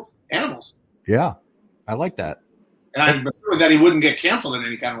try to help animals. Yeah, I like that. And I'm assuming that he wouldn't get canceled in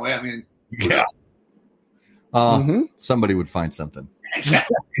any kind of way. I mean, yeah. Somebody would find something.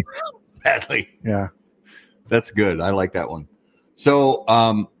 Exactly. Sadly. Yeah. That's good. I like that one. So,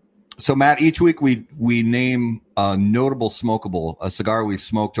 so Matt, each week we name a notable smokable, a cigar we've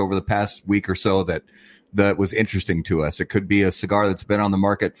smoked over the past week or so that was interesting to us. It could be a cigar that's been on the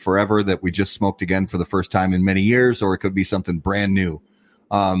market forever that we just smoked again for the first time in many years, or it could be something brand new.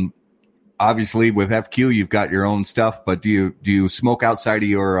 Obviously with FQ, you've got your own stuff, but do you smoke outside of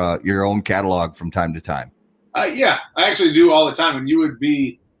your own catalog from time to time? Yeah, I actually do all the time. And you would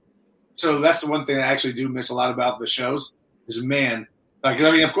be, so that's the one thing I actually do miss a lot about the shows is, man,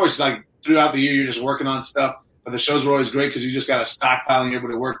 of course, throughout the year, you're just working on stuff, but the shows were always great because you just got a stockpile and you're able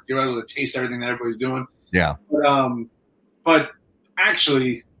to work. You're able to taste everything that everybody's doing. Yeah. But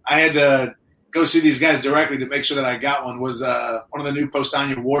actually, I had to go see these guys directly to make sure that I got one. Was one of the new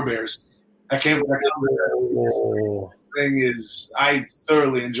Postania War Bears that came with that thing. I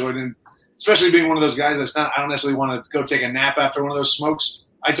thoroughly enjoyed it, especially being one of those guys I don't necessarily want to go take a nap after one of those smokes.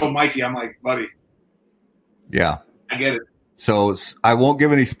 I told Mikey, I'm like, buddy. Yeah. I get it. So I won't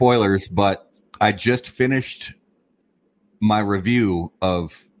give any spoilers, but I just finished my review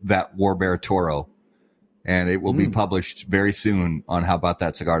of that War Bear Toro, and it will be published very soon on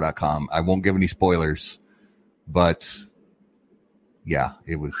howaboutthatcigar.com. I won't give any spoilers, but yeah,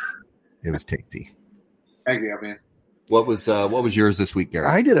 it was tasty. Thank you, man. What was yours this week,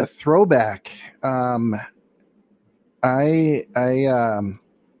 Garrett? I did a throwback. I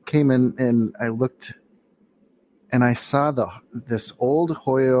came in and I looked and I saw this old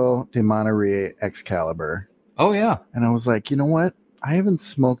Hoyo de Monterrey Excalibur. Oh yeah. And I was like, you know what? I haven't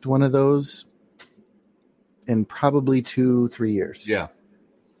smoked one of those in probably 2-3 years. Yeah.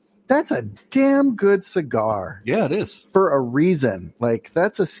 that's a damn good cigar. Yeah, it is. For a reason. Like,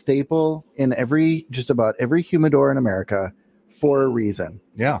 that's a staple in just about every humidor in America for a reason.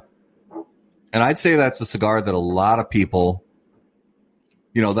 Yeah. And I'd say that's a cigar that a lot of people,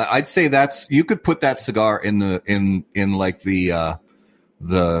 I'd say you could put that cigar in like the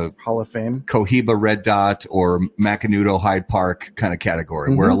Hall of Fame, Cohiba Red Dot or Macanudo Hyde Park kind of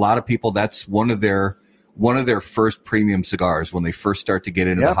category, where a lot of people, that's one of their first premium cigars when they first start to get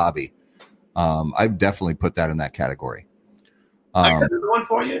into the hobby. I've definitely put that in that category. I got another one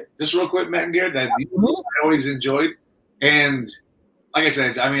for you, just real quick, Matt and Garrett, that I always enjoyed. And like I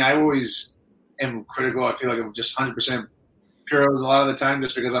said, I mean, I always am critical. I feel like I'm just 100% puros a lot of the time,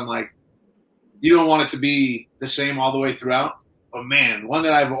 just because I'm like, you don't want it to be the same all the way throughout. But man, one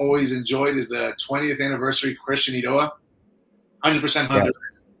that I've always enjoyed is the 20th anniversary Christian Eidoa, 100% 100.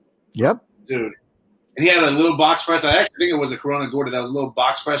 Yep, dude. And he had a little box press. I actually think it was a Corona Gorda that was a little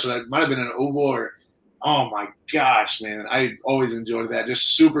box press, or it might have been an oval. Or oh my gosh, man, I always enjoyed that.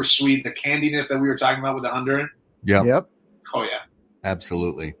 Just super sweet, the candiness that we were talking about with the Honduran. Yeah. Yep. Oh yeah.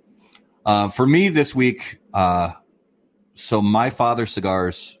 Absolutely. For me this week, so My Father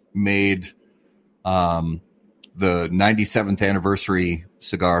Cigars made the 97th anniversary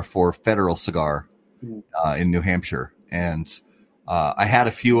cigar for Federal Cigar in New Hampshire. And I had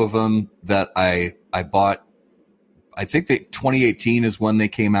a few of them that I bought. I think that 2018 is when they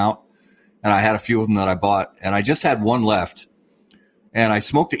came out. And I had a few of them that I bought. And I just had one left. And I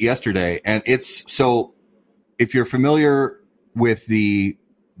smoked it yesterday. And it's so, if you're familiar with the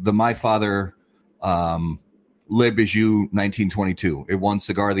My Father Le Bijou 1922, it won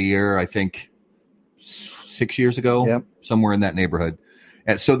Cigar of the Year, I think 6 years ago, somewhere in that neighborhood.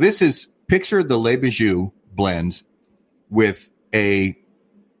 And so this is, picture the Le Bijou blend with a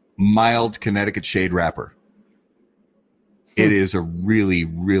mild Connecticut shade wrapper. It is a really,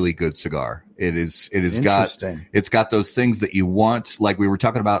 really good cigar. It's got those things that you want, like we were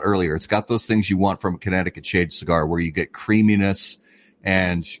talking about earlier. It's got those things you want from a Connecticut shade cigar, where you get creaminess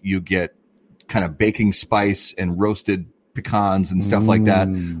and you get kind of baking spice and roasted pecans and stuff like that.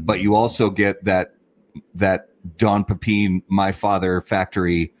 But you also get that Don Pepin, My Father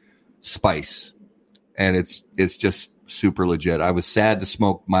factory spice. And it's just super legit. I was sad to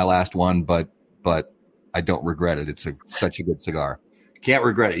smoke my last one, but I don't regret it. It's such a good cigar. Can't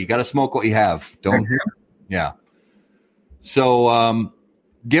regret it. You got to smoke what you have. Don't. Yeah. So,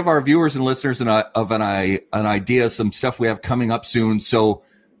 give our viewers and listeners an idea of some stuff we have coming up soon. So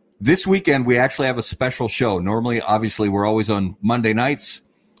this weekend, we actually have a special show. Normally, obviously, we're always on Monday nights.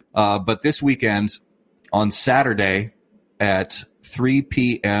 But this weekend, on Saturday at 3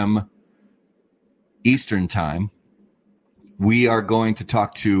 p.m. Eastern time, we are going to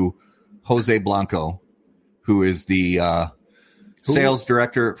talk to Jose Blanco, who is the sales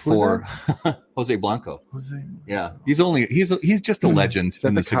director for Jose Blanco. Yeah, he's just a legend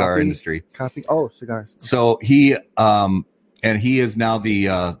in the cigar industry. Cigars. So he is now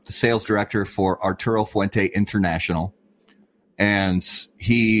the sales director for Arturo Fuente International, and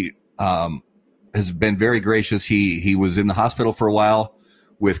he has been very gracious. He was in the hospital for a while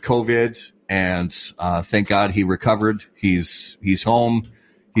with COVID, and thank God he recovered. He's home.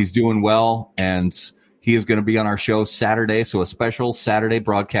 He's doing well, and he is going to be on our show Saturday, so a special Saturday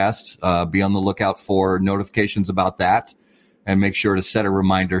broadcast. Be on the lookout for notifications about that, and make sure to set a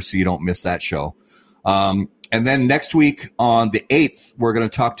reminder so you don't miss that show. And then next week on the 8th, we're going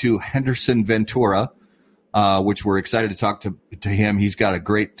to talk to Henderson Ventura, which we're excited to talk to him. He's got a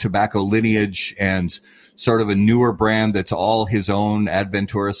great tobacco lineage and sort of a newer brand that's all his own,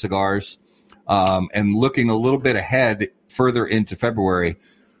 Adventura cigars. And looking a little bit ahead further into February,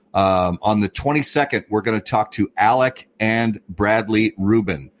 on the 22nd, we're going to talk to Alec and Bradley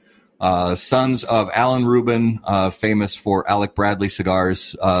Rubin, sons of Alan Rubin, famous for Alec Bradley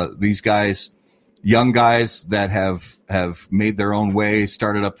cigars. These guys, young guys that have made their own way,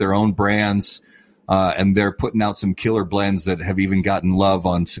 started up their own brands, and they're putting out some killer blends that have even gotten love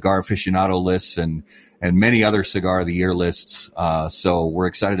on Cigar Aficionado lists and many other Cigar of the Year lists. So we're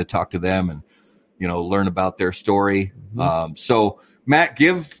excited to talk to them and, learn about their story. So Matt,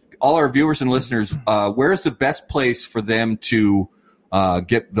 give all our viewers and listeners, where's the best place for them to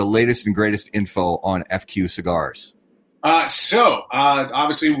get the latest and greatest info on FQ Cigars?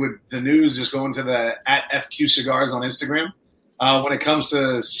 Obviously with the news, just going to the @FQ Cigars on Instagram. When it comes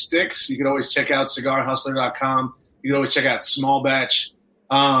to sticks, you can always check out cigarhustler.com. You can always check out Small Batch.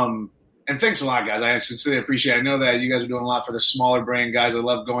 And thanks a lot, guys. I sincerely appreciate it. I know that you guys are doing a lot for the smaller brand guys. I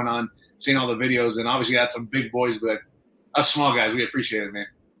love going on, seeing all the videos, and obviously got some big boys, but us small guys, we appreciate it, man.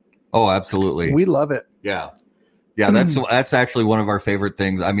 Oh, absolutely. We love it. Yeah. Yeah, that's actually one of our favorite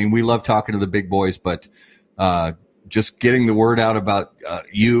things. I mean, we love talking to the big boys, but just getting the word out about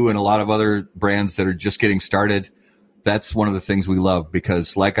you and a lot of other brands that are just getting started, that's one of the things we love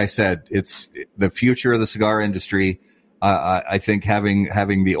because, like I said, it's the future of the cigar industry. I think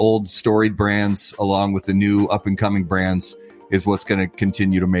having the old storied brands along with the new up and coming brands is what's going to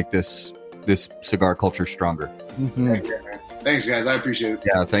continue to make this cigar culture stronger. Mm-hmm. Thanks, guys. I appreciate it.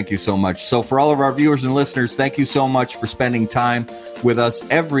 Yeah, thank you so much. So for all of our viewers and listeners, thank you so much for spending time with us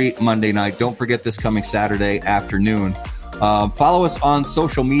every Monday night. Don't forget this coming Saturday afternoon. Follow us on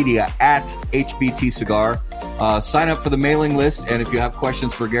social media at HBT Cigar. Sign up for the mailing list. And if you have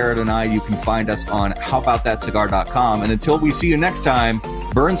questions for Garrett and I, you can find us on howaboutthatcigar.com. And until we see you next time,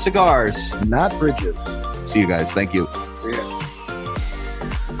 burn cigars, not bridges. See you guys. Thank you.